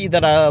lucky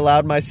that I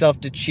allowed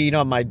myself to cheat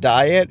on my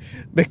diet,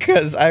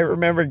 because I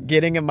remember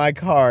getting in my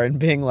car and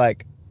being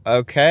like,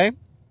 okay,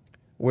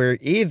 we're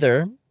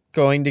either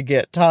going to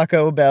get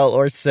Taco Bell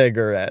or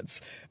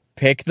cigarettes.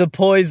 Pick the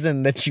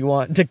poison that you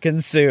want to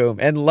consume.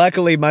 And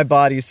luckily my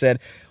body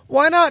said,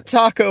 why not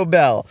Taco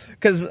Bell?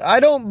 Because I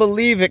don't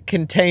believe it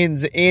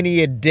contains any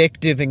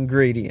addictive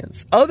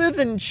ingredients other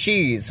than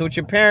cheese, which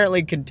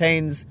apparently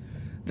contains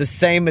the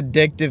same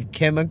addictive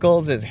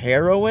chemicals as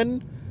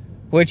heroin.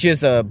 Which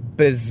is a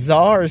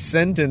bizarre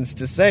sentence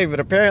to say, but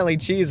apparently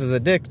cheese is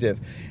addictive.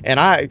 And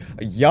I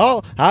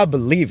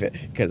believe it.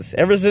 Because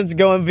ever since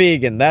going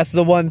vegan, that's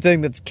the one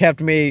thing that's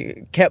kept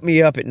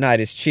me up at night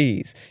is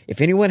cheese.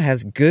 If anyone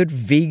has good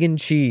vegan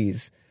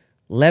cheese,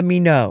 let me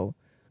know.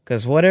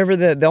 Because whatever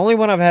the only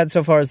one I've had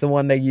so far is the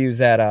one they use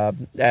at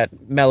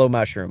Mellow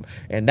Mushroom.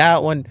 And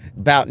that one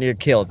about near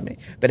killed me.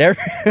 But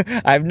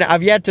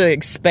I've yet to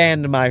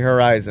expand my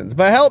horizons.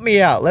 But help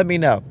me out. Let me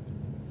know.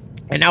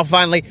 And now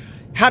finally,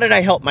 how did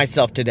I help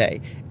myself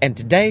today? And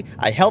today,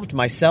 I helped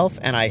myself,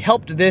 and I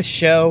helped this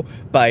show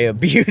by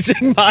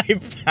abusing my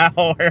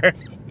power.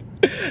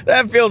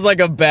 That feels like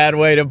a bad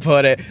way to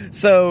put it.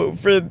 So,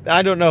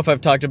 I don't know if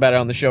I've talked about it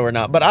on the show or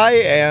not, but I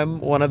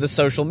am one of the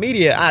social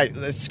media... I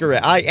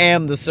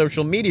am the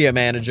social media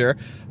manager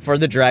for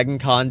the Dragon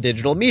Con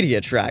digital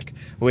media track,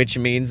 which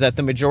means that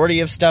the majority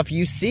of stuff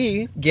you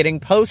see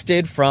getting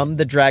posted from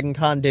the Dragon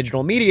Con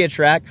digital media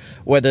track,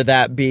 whether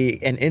that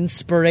be an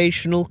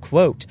inspirational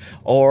quote,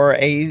 or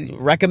a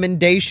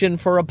recommendation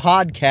for a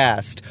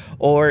podcast,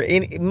 or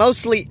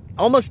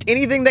almost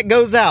anything that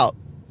goes out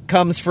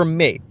comes from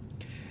me.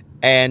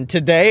 And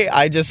today,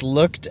 I just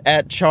looked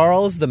at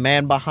Charles, the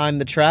man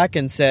behind the track,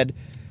 and said,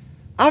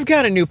 I've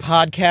got a new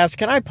podcast.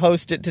 Can I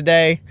post it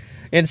today?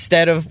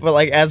 Instead of,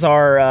 as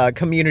our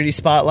community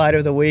spotlight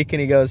of the week.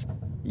 And he goes,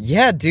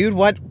 yeah, dude,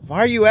 why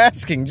are you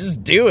asking?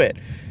 Just do it.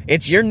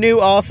 It's your new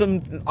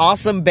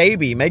awesome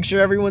baby. Make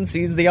sure everyone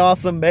sees the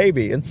awesome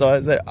baby. And so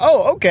I said,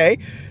 oh, okay.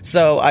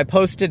 So I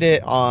posted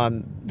it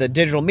on the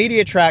digital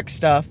media track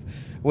stuff,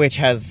 which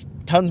has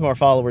tons more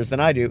followers than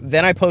I do.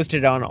 Then I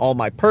posted it on all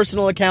my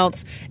personal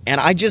accounts,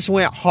 and I just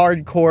went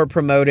hardcore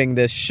promoting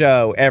this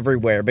show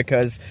everywhere,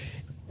 because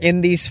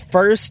in these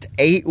first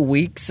 8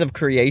 weeks of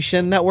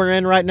creation that we're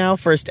in right now,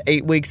 first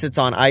 8 weeks it's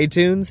on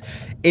iTunes,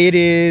 it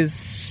is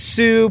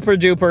super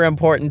duper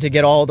important to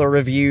get all the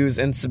reviews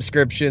and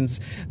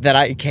subscriptions that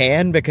I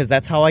can, because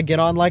that's how I get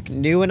on like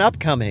new and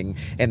upcoming,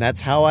 and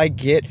that's how I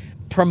get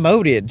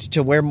promoted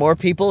to where more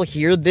people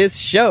hear this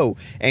show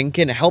and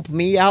can help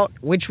me out,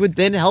 which would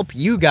then help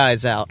you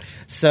guys out.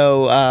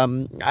 So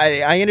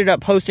I ended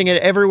up posting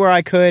it everywhere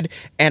I could,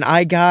 and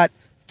I got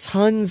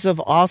tons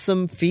of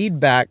awesome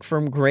feedback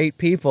from great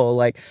people,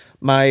 like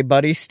my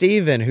buddy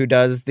Steven, who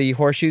does the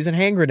Horseshoes and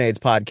Hand Grenades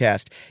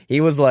podcast.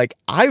 He was like,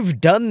 I've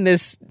done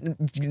this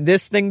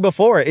thing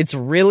before. It's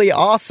really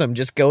awesome,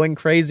 just going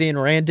crazy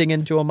and ranting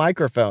into a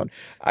microphone.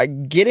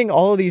 Getting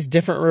all of these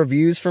different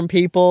reviews from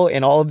people,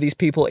 and all of these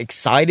people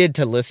excited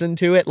to listen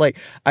to it. Like,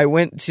 I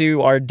went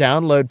to our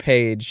download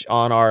page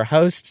on our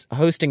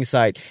hosting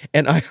site,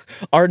 and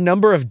our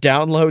number of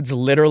downloads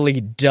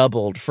literally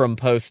doubled from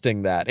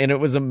posting that, and it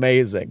was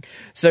amazing.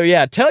 So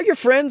yeah, tell your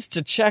friends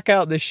to check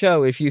out the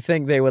show if you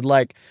think they would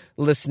like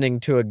listening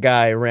to a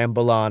guy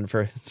ramble on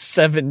for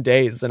 7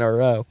 days in a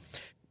row.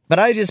 But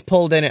I just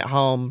pulled in at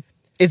home.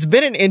 It's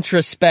been an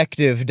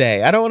introspective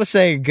day. I don't want to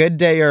say a good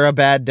day or a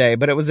bad day,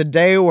 but it was a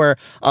day where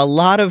a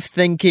lot of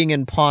thinking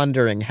and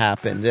pondering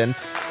happened, and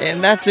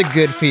that's a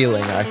good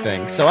feeling, I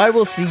think. So I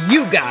will see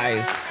you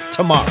guys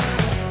tomorrow.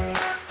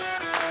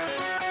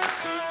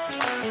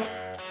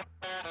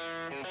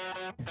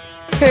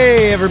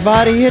 Hey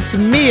everybody, it's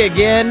me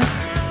again,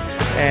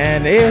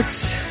 and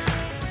it's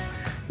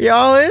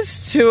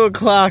 2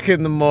 o'clock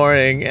in the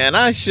morning, and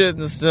I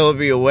shouldn't still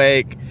be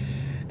awake.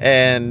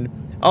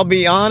 And I'll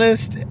be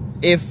honest,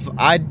 if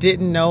I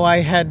didn't know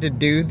I had to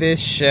do this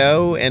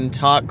show and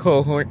talk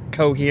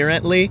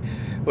coherently,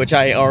 which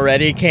I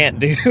already can't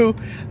do,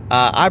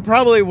 I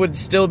probably would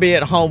still be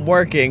at home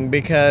working,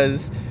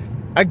 because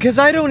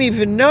I don't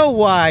even know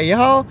why,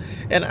 y'all.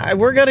 And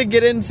we're gonna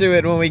get into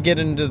it when we get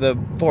into the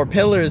 4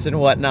 pillars and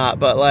whatnot,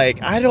 but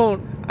like,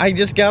 I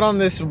just got on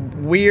this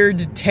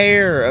weird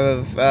tear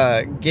of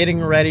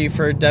getting ready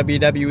for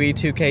WWE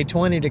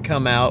 2K20 to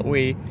come out.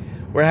 We're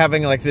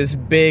having like this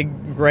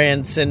big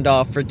grand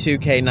send-off for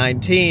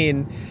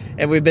 2K19,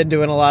 and we've been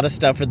doing a lot of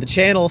stuff for the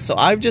channel, so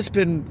I've just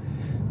been...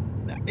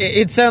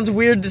 It sounds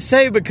weird to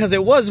say because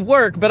it was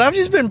work, but I've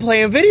just been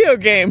playing video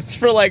games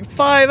for like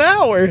 5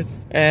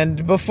 hours.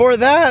 And before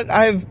that,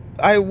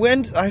 I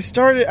went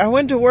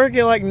to work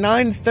at like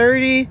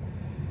 9:30,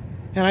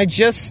 and I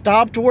just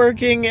stopped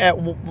working at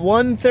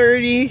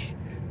 1:30.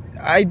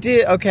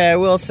 I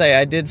will say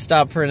I did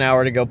stop for an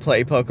hour to go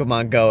play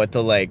Pokemon Go at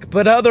the lake,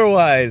 but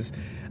otherwise,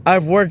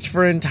 I've worked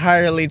for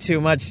entirely too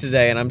much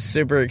today, and I'm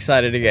super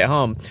excited to get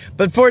home.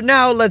 But for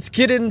now, let's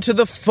get into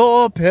the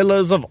 4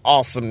 pillars of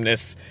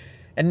awesomeness.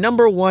 And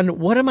number 1,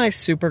 what am I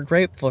super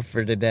grateful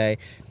for today?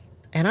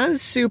 And I'm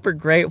super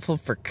grateful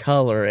for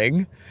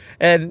coloring.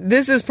 And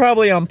this is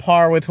probably on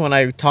par with when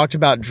I talked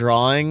about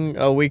drawing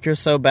a week or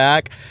so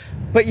back.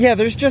 But yeah,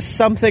 there's just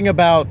something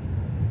about,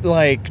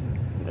 like,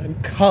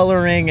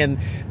 coloring and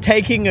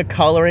taking a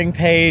coloring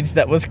page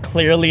that was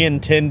clearly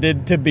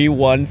intended to be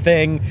one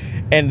thing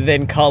and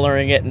then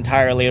coloring it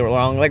entirely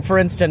wrong. Like, for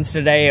instance,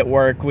 today at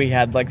work we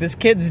had like this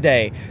kids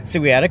day, so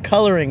we had a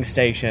coloring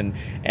station,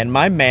 and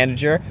my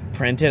manager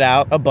printed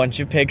out a bunch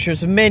of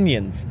pictures of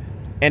Minions.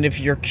 And if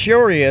you're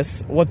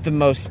curious what the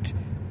most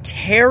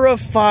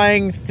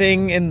terrifying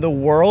thing in the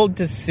world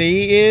to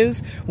see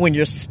is when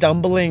you're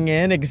stumbling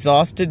in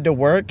exhausted to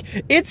work,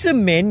 it's a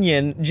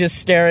Minion just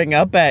staring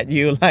up at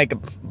you like,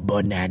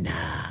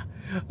 banana.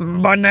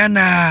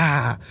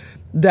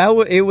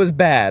 It was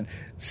bad.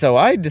 So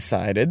I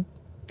decided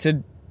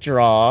to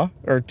draw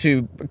or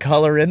to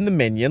color in the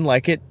Minion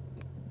like it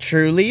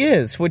truly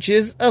is, which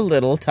is a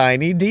little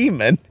tiny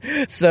demon.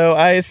 So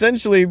I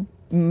essentially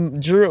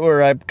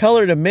I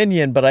colored a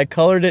Minion, but I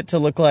colored it to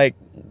look like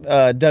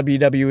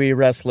WWE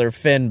wrestler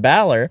Finn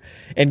Balor,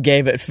 and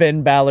gave it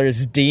Finn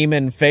Balor's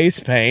demon face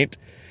paint,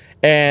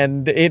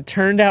 and it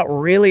turned out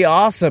really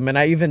awesome. And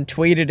I even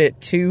tweeted it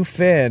to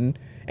Finn,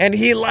 and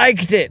he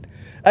liked it.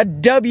 A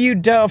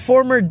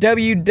former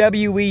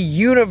WWE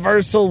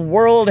Universal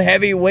World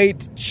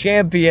Heavyweight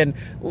Champion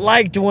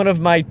liked one of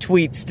my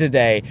tweets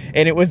today,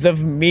 and it was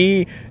of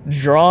me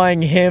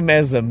drawing him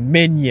as a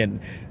Minion.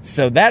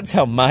 So that's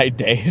how my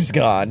day's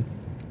gone.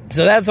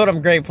 So that's what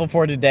I'm grateful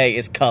for today,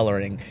 is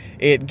coloring.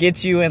 It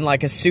gets you in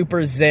like a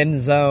super zen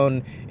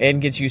zone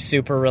and gets you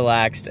super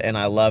relaxed, and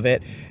I love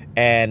it.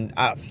 And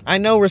I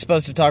know we're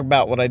supposed to talk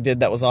about what I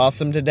did that was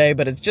awesome today,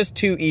 but it's just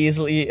too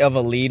easily of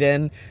a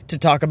lead-in to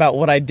talk about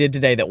what I did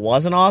today that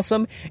wasn't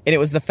awesome. And it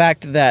was the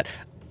fact that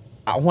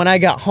when I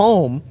got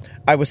home,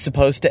 I was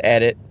supposed to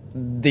edit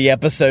the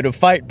episode of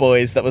Fight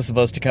Boys that was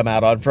supposed to come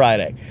out on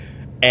Friday.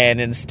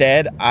 And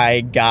instead, I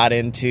got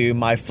into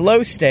my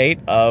flow state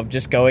of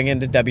just going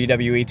into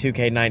WWE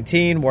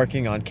 2K19,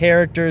 working on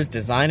characters,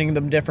 designing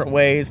them different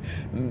ways,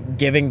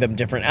 giving them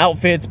different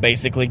outfits,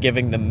 basically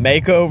giving them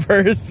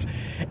makeovers.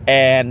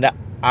 And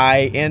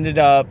I ended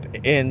up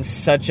in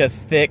such a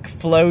thick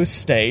flow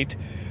state.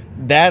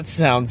 That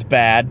sounds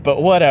bad,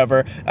 but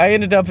whatever. I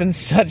ended up in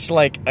such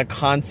like a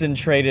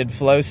concentrated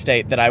flow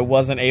state that I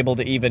wasn't able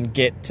to even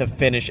get to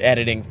finish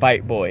editing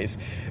Fight Boys,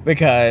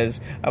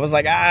 because I was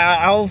like,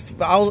 I'll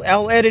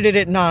edit it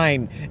at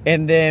 9,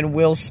 and then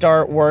we'll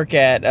start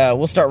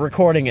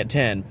recording at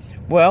 10.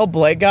 Well,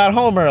 Blake got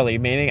home early,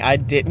 meaning I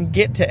didn't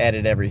get to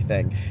edit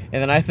everything.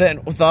 And then I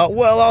thought,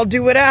 well, I'll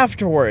do it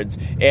afterwards.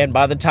 And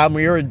by the time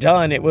we were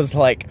done, it was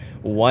like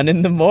 1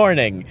 in the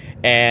morning.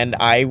 And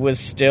I was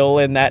still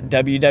in that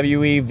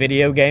WWE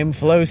video game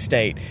flow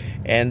state.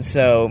 And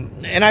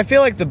I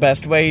feel like the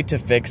best way to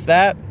fix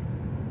that,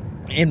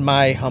 in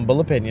my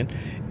humble opinion,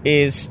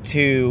 is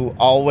to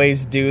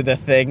always do the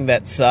thing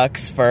that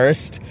sucks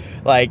first.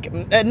 Like,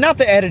 not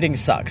the editing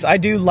sucks. I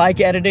do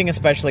like editing,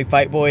 especially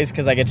Fight Boys,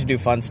 because I get to do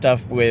fun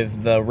stuff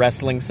with the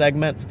wrestling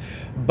segments.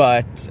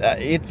 But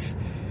it's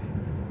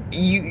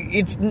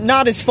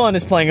not as fun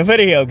as playing a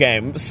video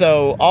game.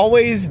 So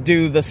always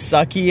do the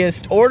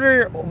suckiest.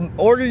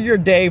 Order your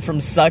day from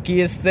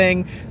suckiest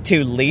thing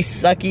to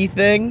least sucky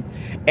thing,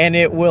 and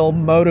it will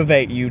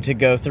motivate you to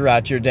go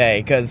throughout your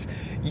day. Because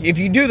if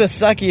you do the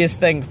suckiest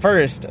thing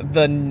first,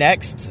 the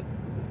next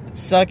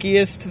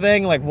suckiest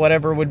thing, like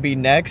whatever would be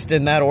next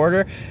in that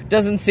order,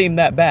 doesn't seem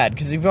that bad,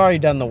 because you've already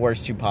done the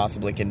worst you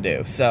possibly can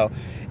do. So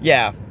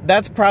yeah,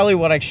 that's probably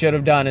what I should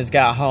have done, is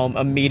got home,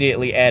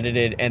 immediately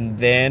edited, and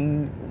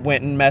then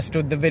went and messed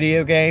with the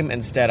video game.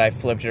 Instead, I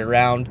flipped it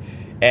around,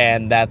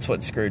 and that's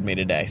what screwed me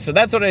today. So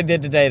that's what I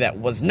did today that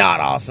was not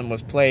awesome,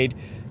 was played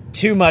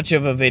too much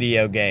of a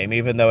video game,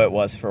 even though it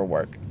was for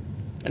work.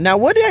 Now,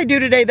 what did I do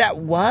today that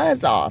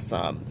was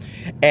awesome?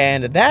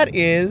 And that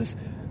is,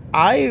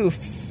 I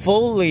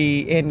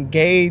fully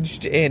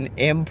engaged in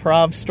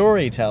improv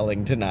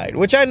storytelling tonight,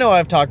 which I know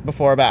I've talked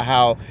before about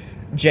how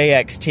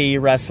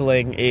JXT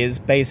wrestling is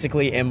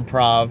basically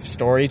improv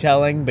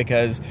storytelling,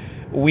 because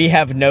we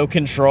have no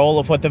control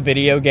of what the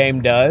video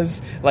game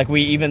does. Like,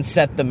 we even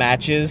set the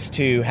matches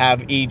to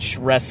have each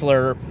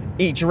wrestler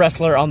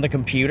on the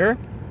computer.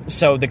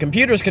 So the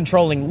computer's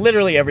controlling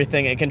literally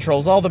everything. It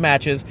controls all the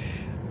matches.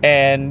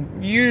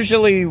 And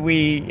usually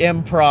we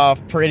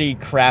improv pretty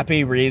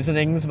crappy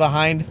reasonings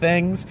behind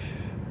things.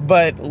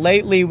 But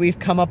lately we've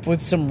come up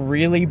with some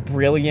really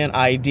brilliant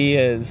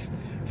ideas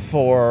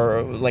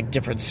for like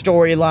different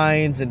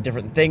storylines and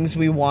different things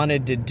we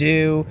wanted to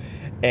do.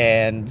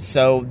 And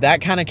so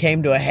that kind of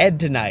came to a head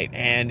tonight,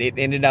 and it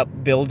ended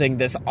up building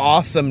this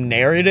awesome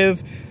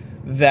narrative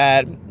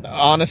that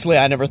honestly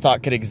I never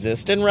thought could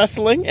exist in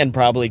wrestling, and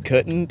probably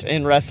couldn't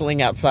in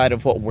wrestling outside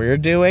of what we're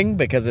doing,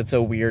 because it's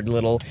a weird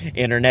little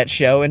internet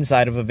show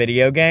inside of a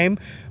video game.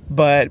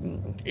 But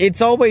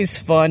it's always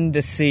fun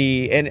to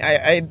see,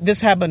 and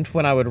this happened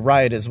when I would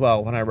write as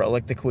well, when I wrote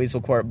like the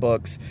Queasel Court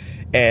books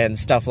and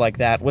stuff like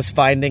that, was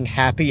finding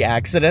happy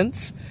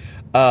accidents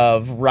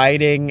of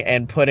writing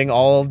and putting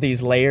all of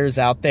these layers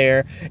out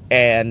there,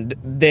 and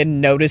then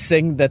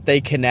noticing that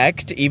they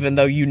connect, even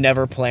though you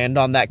never planned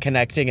on that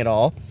connecting at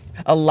all.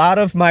 A lot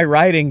of my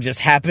writing just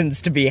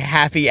happens to be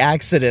happy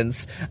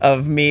accidents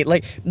of me,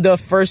 like the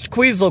first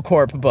Queasel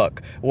Corp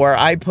book, where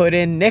I put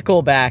in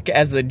Nickelback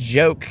as a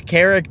joke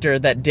character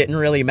that didn't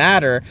really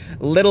matter.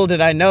 Little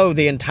did I know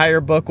the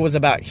entire book was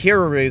about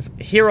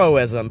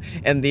heroism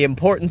and the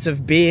importance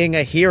of being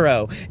a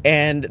hero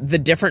and the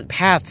different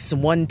paths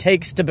one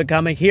takes to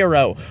become a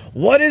hero.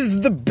 What is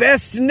the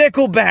best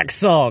Nickelback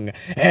song?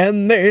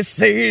 And they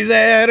say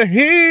that a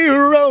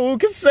hero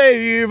can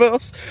save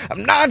us.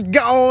 I'm not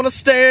gonna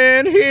stand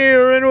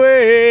here and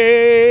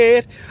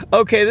wait.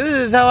 Okay, this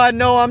is how I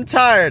know I'm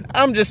tired.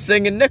 I'm just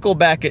singing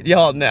Nickelback at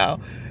y'all now.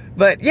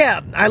 But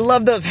yeah, I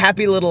love those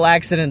happy little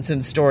accidents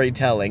in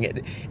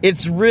storytelling.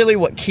 It's really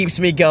what keeps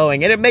me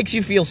going, and it makes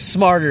you feel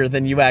smarter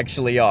than you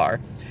actually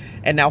are.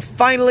 And now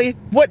finally,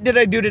 what did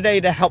I do today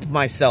to help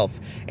myself?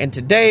 And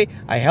today,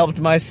 I helped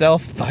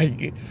myself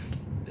by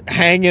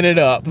hanging it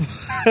up.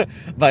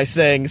 By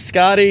saying,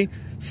 Scotty,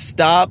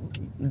 stop.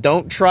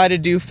 Don't try to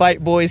do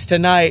Fight Boys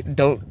tonight.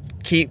 Don't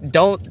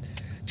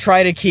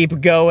try to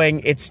keep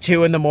going. It's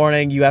 2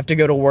 a.m. You have to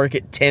go to work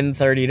at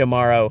 10:30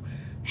 tomorrow.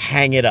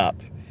 Hang it up.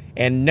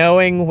 And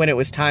knowing when it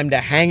was time to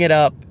hang it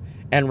up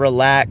and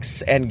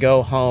relax and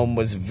go home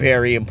was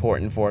very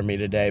important for me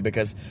today,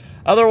 because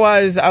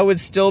otherwise I would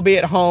still be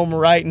at home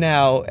right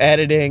now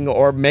editing,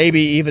 or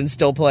maybe even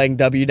still playing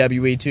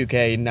WWE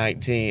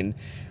 2K19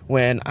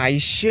 when I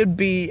should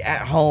be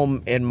at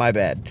home in my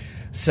bed.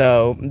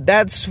 So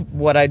that's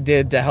what I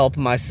did to help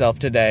myself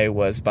today,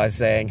 was by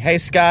saying, hey,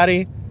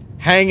 Scotty,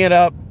 hang it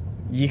up.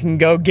 You can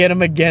go get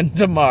him again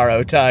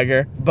tomorrow,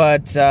 Tiger.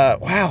 But,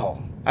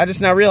 wow, I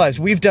just now realized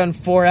we've done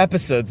 4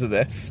 episodes of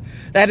this.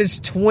 That is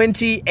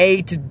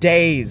 28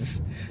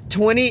 days.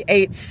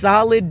 28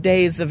 solid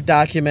days of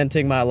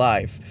documenting my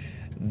life.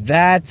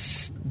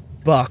 That's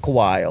buck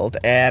wild,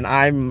 and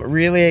I'm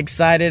really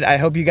excited. I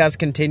hope you guys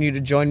continue to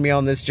join me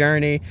on this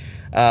journey.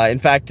 In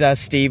fact,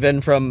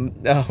 Steven from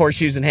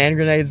Horseshoes and Hand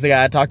Grenades, the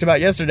guy I talked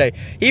about yesterday,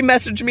 he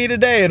messaged me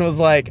today and was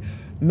like,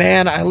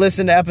 Man, I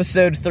listened to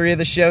episode 3 of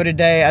the show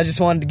today. I just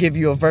wanted to give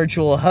you a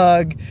virtual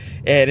hug.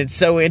 And it's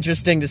so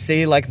interesting to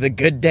see, like, the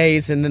good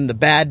days and then the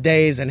bad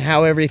days and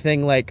how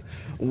everything, like,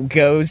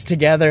 goes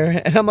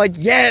together. And I'm like,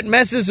 yeah, it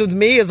messes with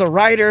me as a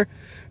writer.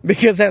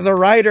 Because as a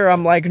writer,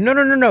 I'm like,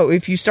 no.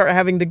 If you start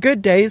having the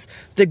good days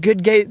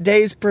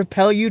days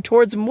propel you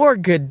towards more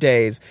good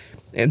days.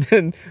 And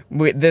then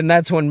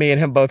that's when me and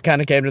him both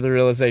kind of came to the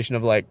realization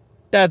of, like,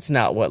 that's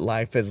not what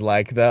life is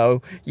like,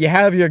 though. You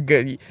have your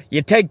good,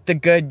 you take the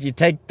good, you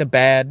take the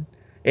bad.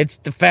 It's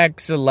the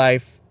facts of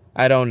life.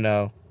 I don't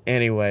know.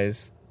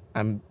 Anyways,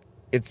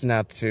 it's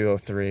not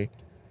 2:03.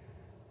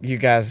 You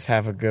guys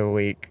have a good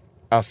week.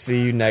 I'll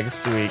see you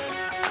next week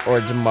or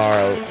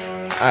tomorrow.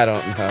 I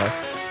don't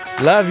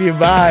know. Love you,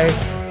 bye.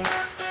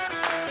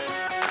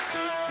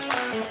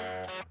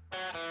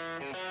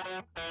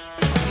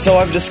 So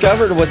I've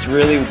discovered what's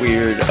really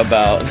weird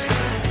about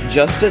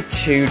just a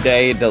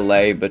 2-day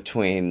delay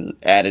between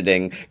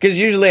editing, because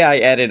usually I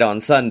edit on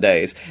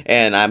Sundays,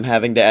 and I'm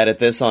having to edit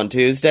this on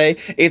Tuesday.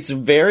 It's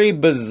very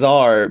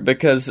bizarre,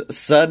 because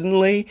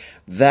suddenly,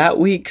 that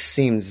week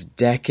seems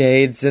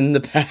decades in the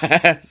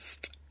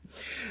past.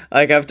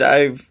 Like,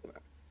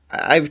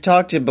 I've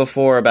talked to you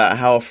before about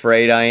how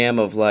afraid I am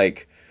of,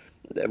 like,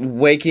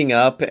 waking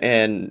up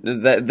and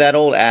that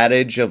old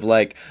adage of,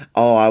 like,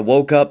 oh, I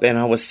woke up and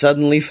I was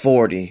suddenly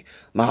 40.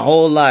 My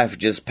whole life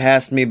just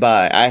passed me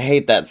by. I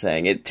hate that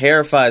saying. It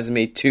terrifies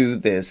me to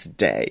this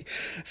day.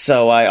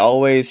 So I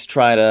always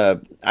try to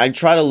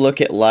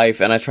look at life,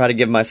 and I try to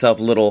give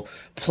myself little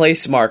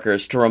place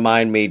markers to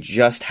remind me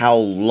just how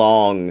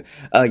long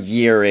a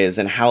year is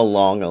and how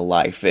long a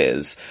life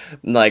is.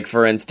 Like,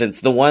 for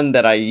instance, the one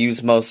that I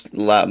use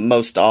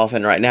most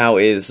often right now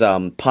is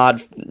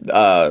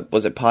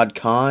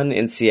PodCon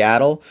in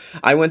Seattle?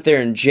 I went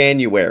there in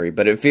January,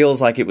 but it feels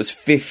like it was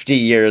 50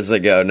 years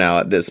ago now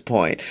at this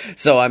point.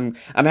 So I'm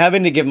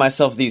having to give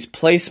myself these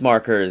place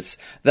markers.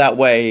 That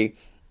way,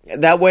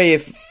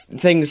 if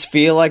things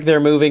feel like they're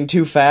moving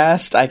too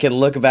fast, I can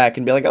look back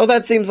and be like, oh,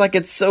 that seems like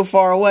it's so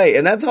far away.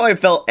 And that's how I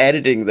felt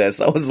editing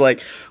this. I was like,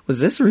 was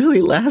this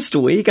really last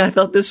week? I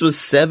thought this was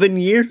 7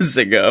 years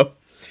ago.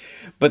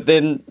 But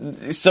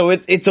then, so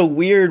it's a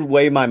weird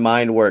way my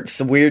mind works,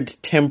 weird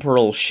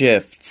temporal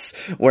shifts,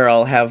 where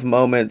I'll have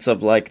moments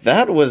of like,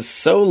 that was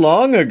so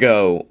long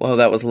ago. Well,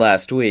 that was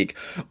last week.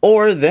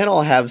 Or then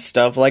I'll have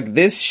stuff like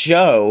this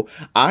show.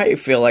 I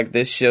feel like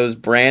this show's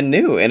brand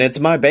new, and it's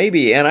my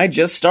baby, and I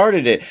just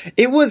started it.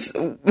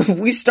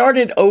 We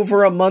started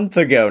over a month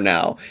ago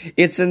now.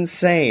 It's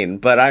insane,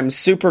 but I'm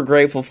super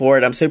grateful for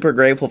it. I'm super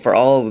grateful for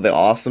all of the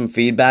awesome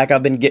feedback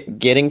I've been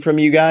getting from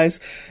you guys.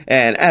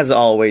 And as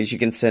always, you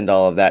can send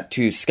all of that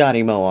to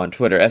Scotty Mo on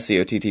Twitter,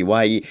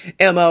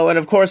 SCOTTYEMO. And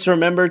of course,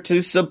 remember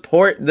to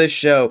support the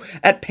show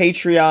at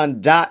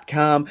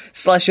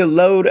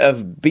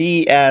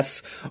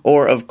patreon.com/a-load-of-BS.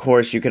 Or of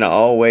course, you can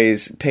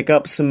always pick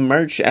up some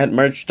merch at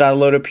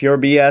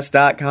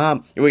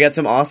merch.loadofpurebs.com. We got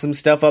some awesome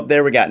stuff up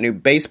there. We got new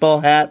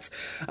baseball hats.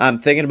 I'm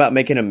thinking about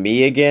making a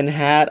Me Again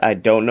hat. I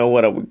don't know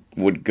what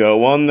would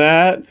go on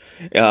that.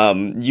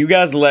 You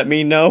guys let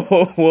me know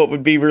what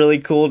would be really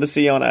cool to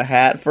see on a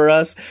hat for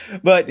us.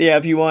 But yeah,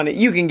 if you want it,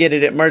 you can get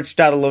it at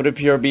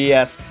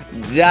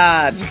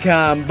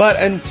merch.aloadofpurebs.com.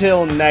 But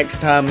until next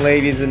time,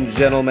 ladies and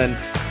gentlemen,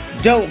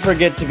 don't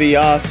forget to be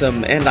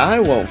awesome, and I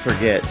won't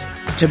forget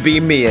to be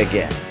me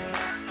again.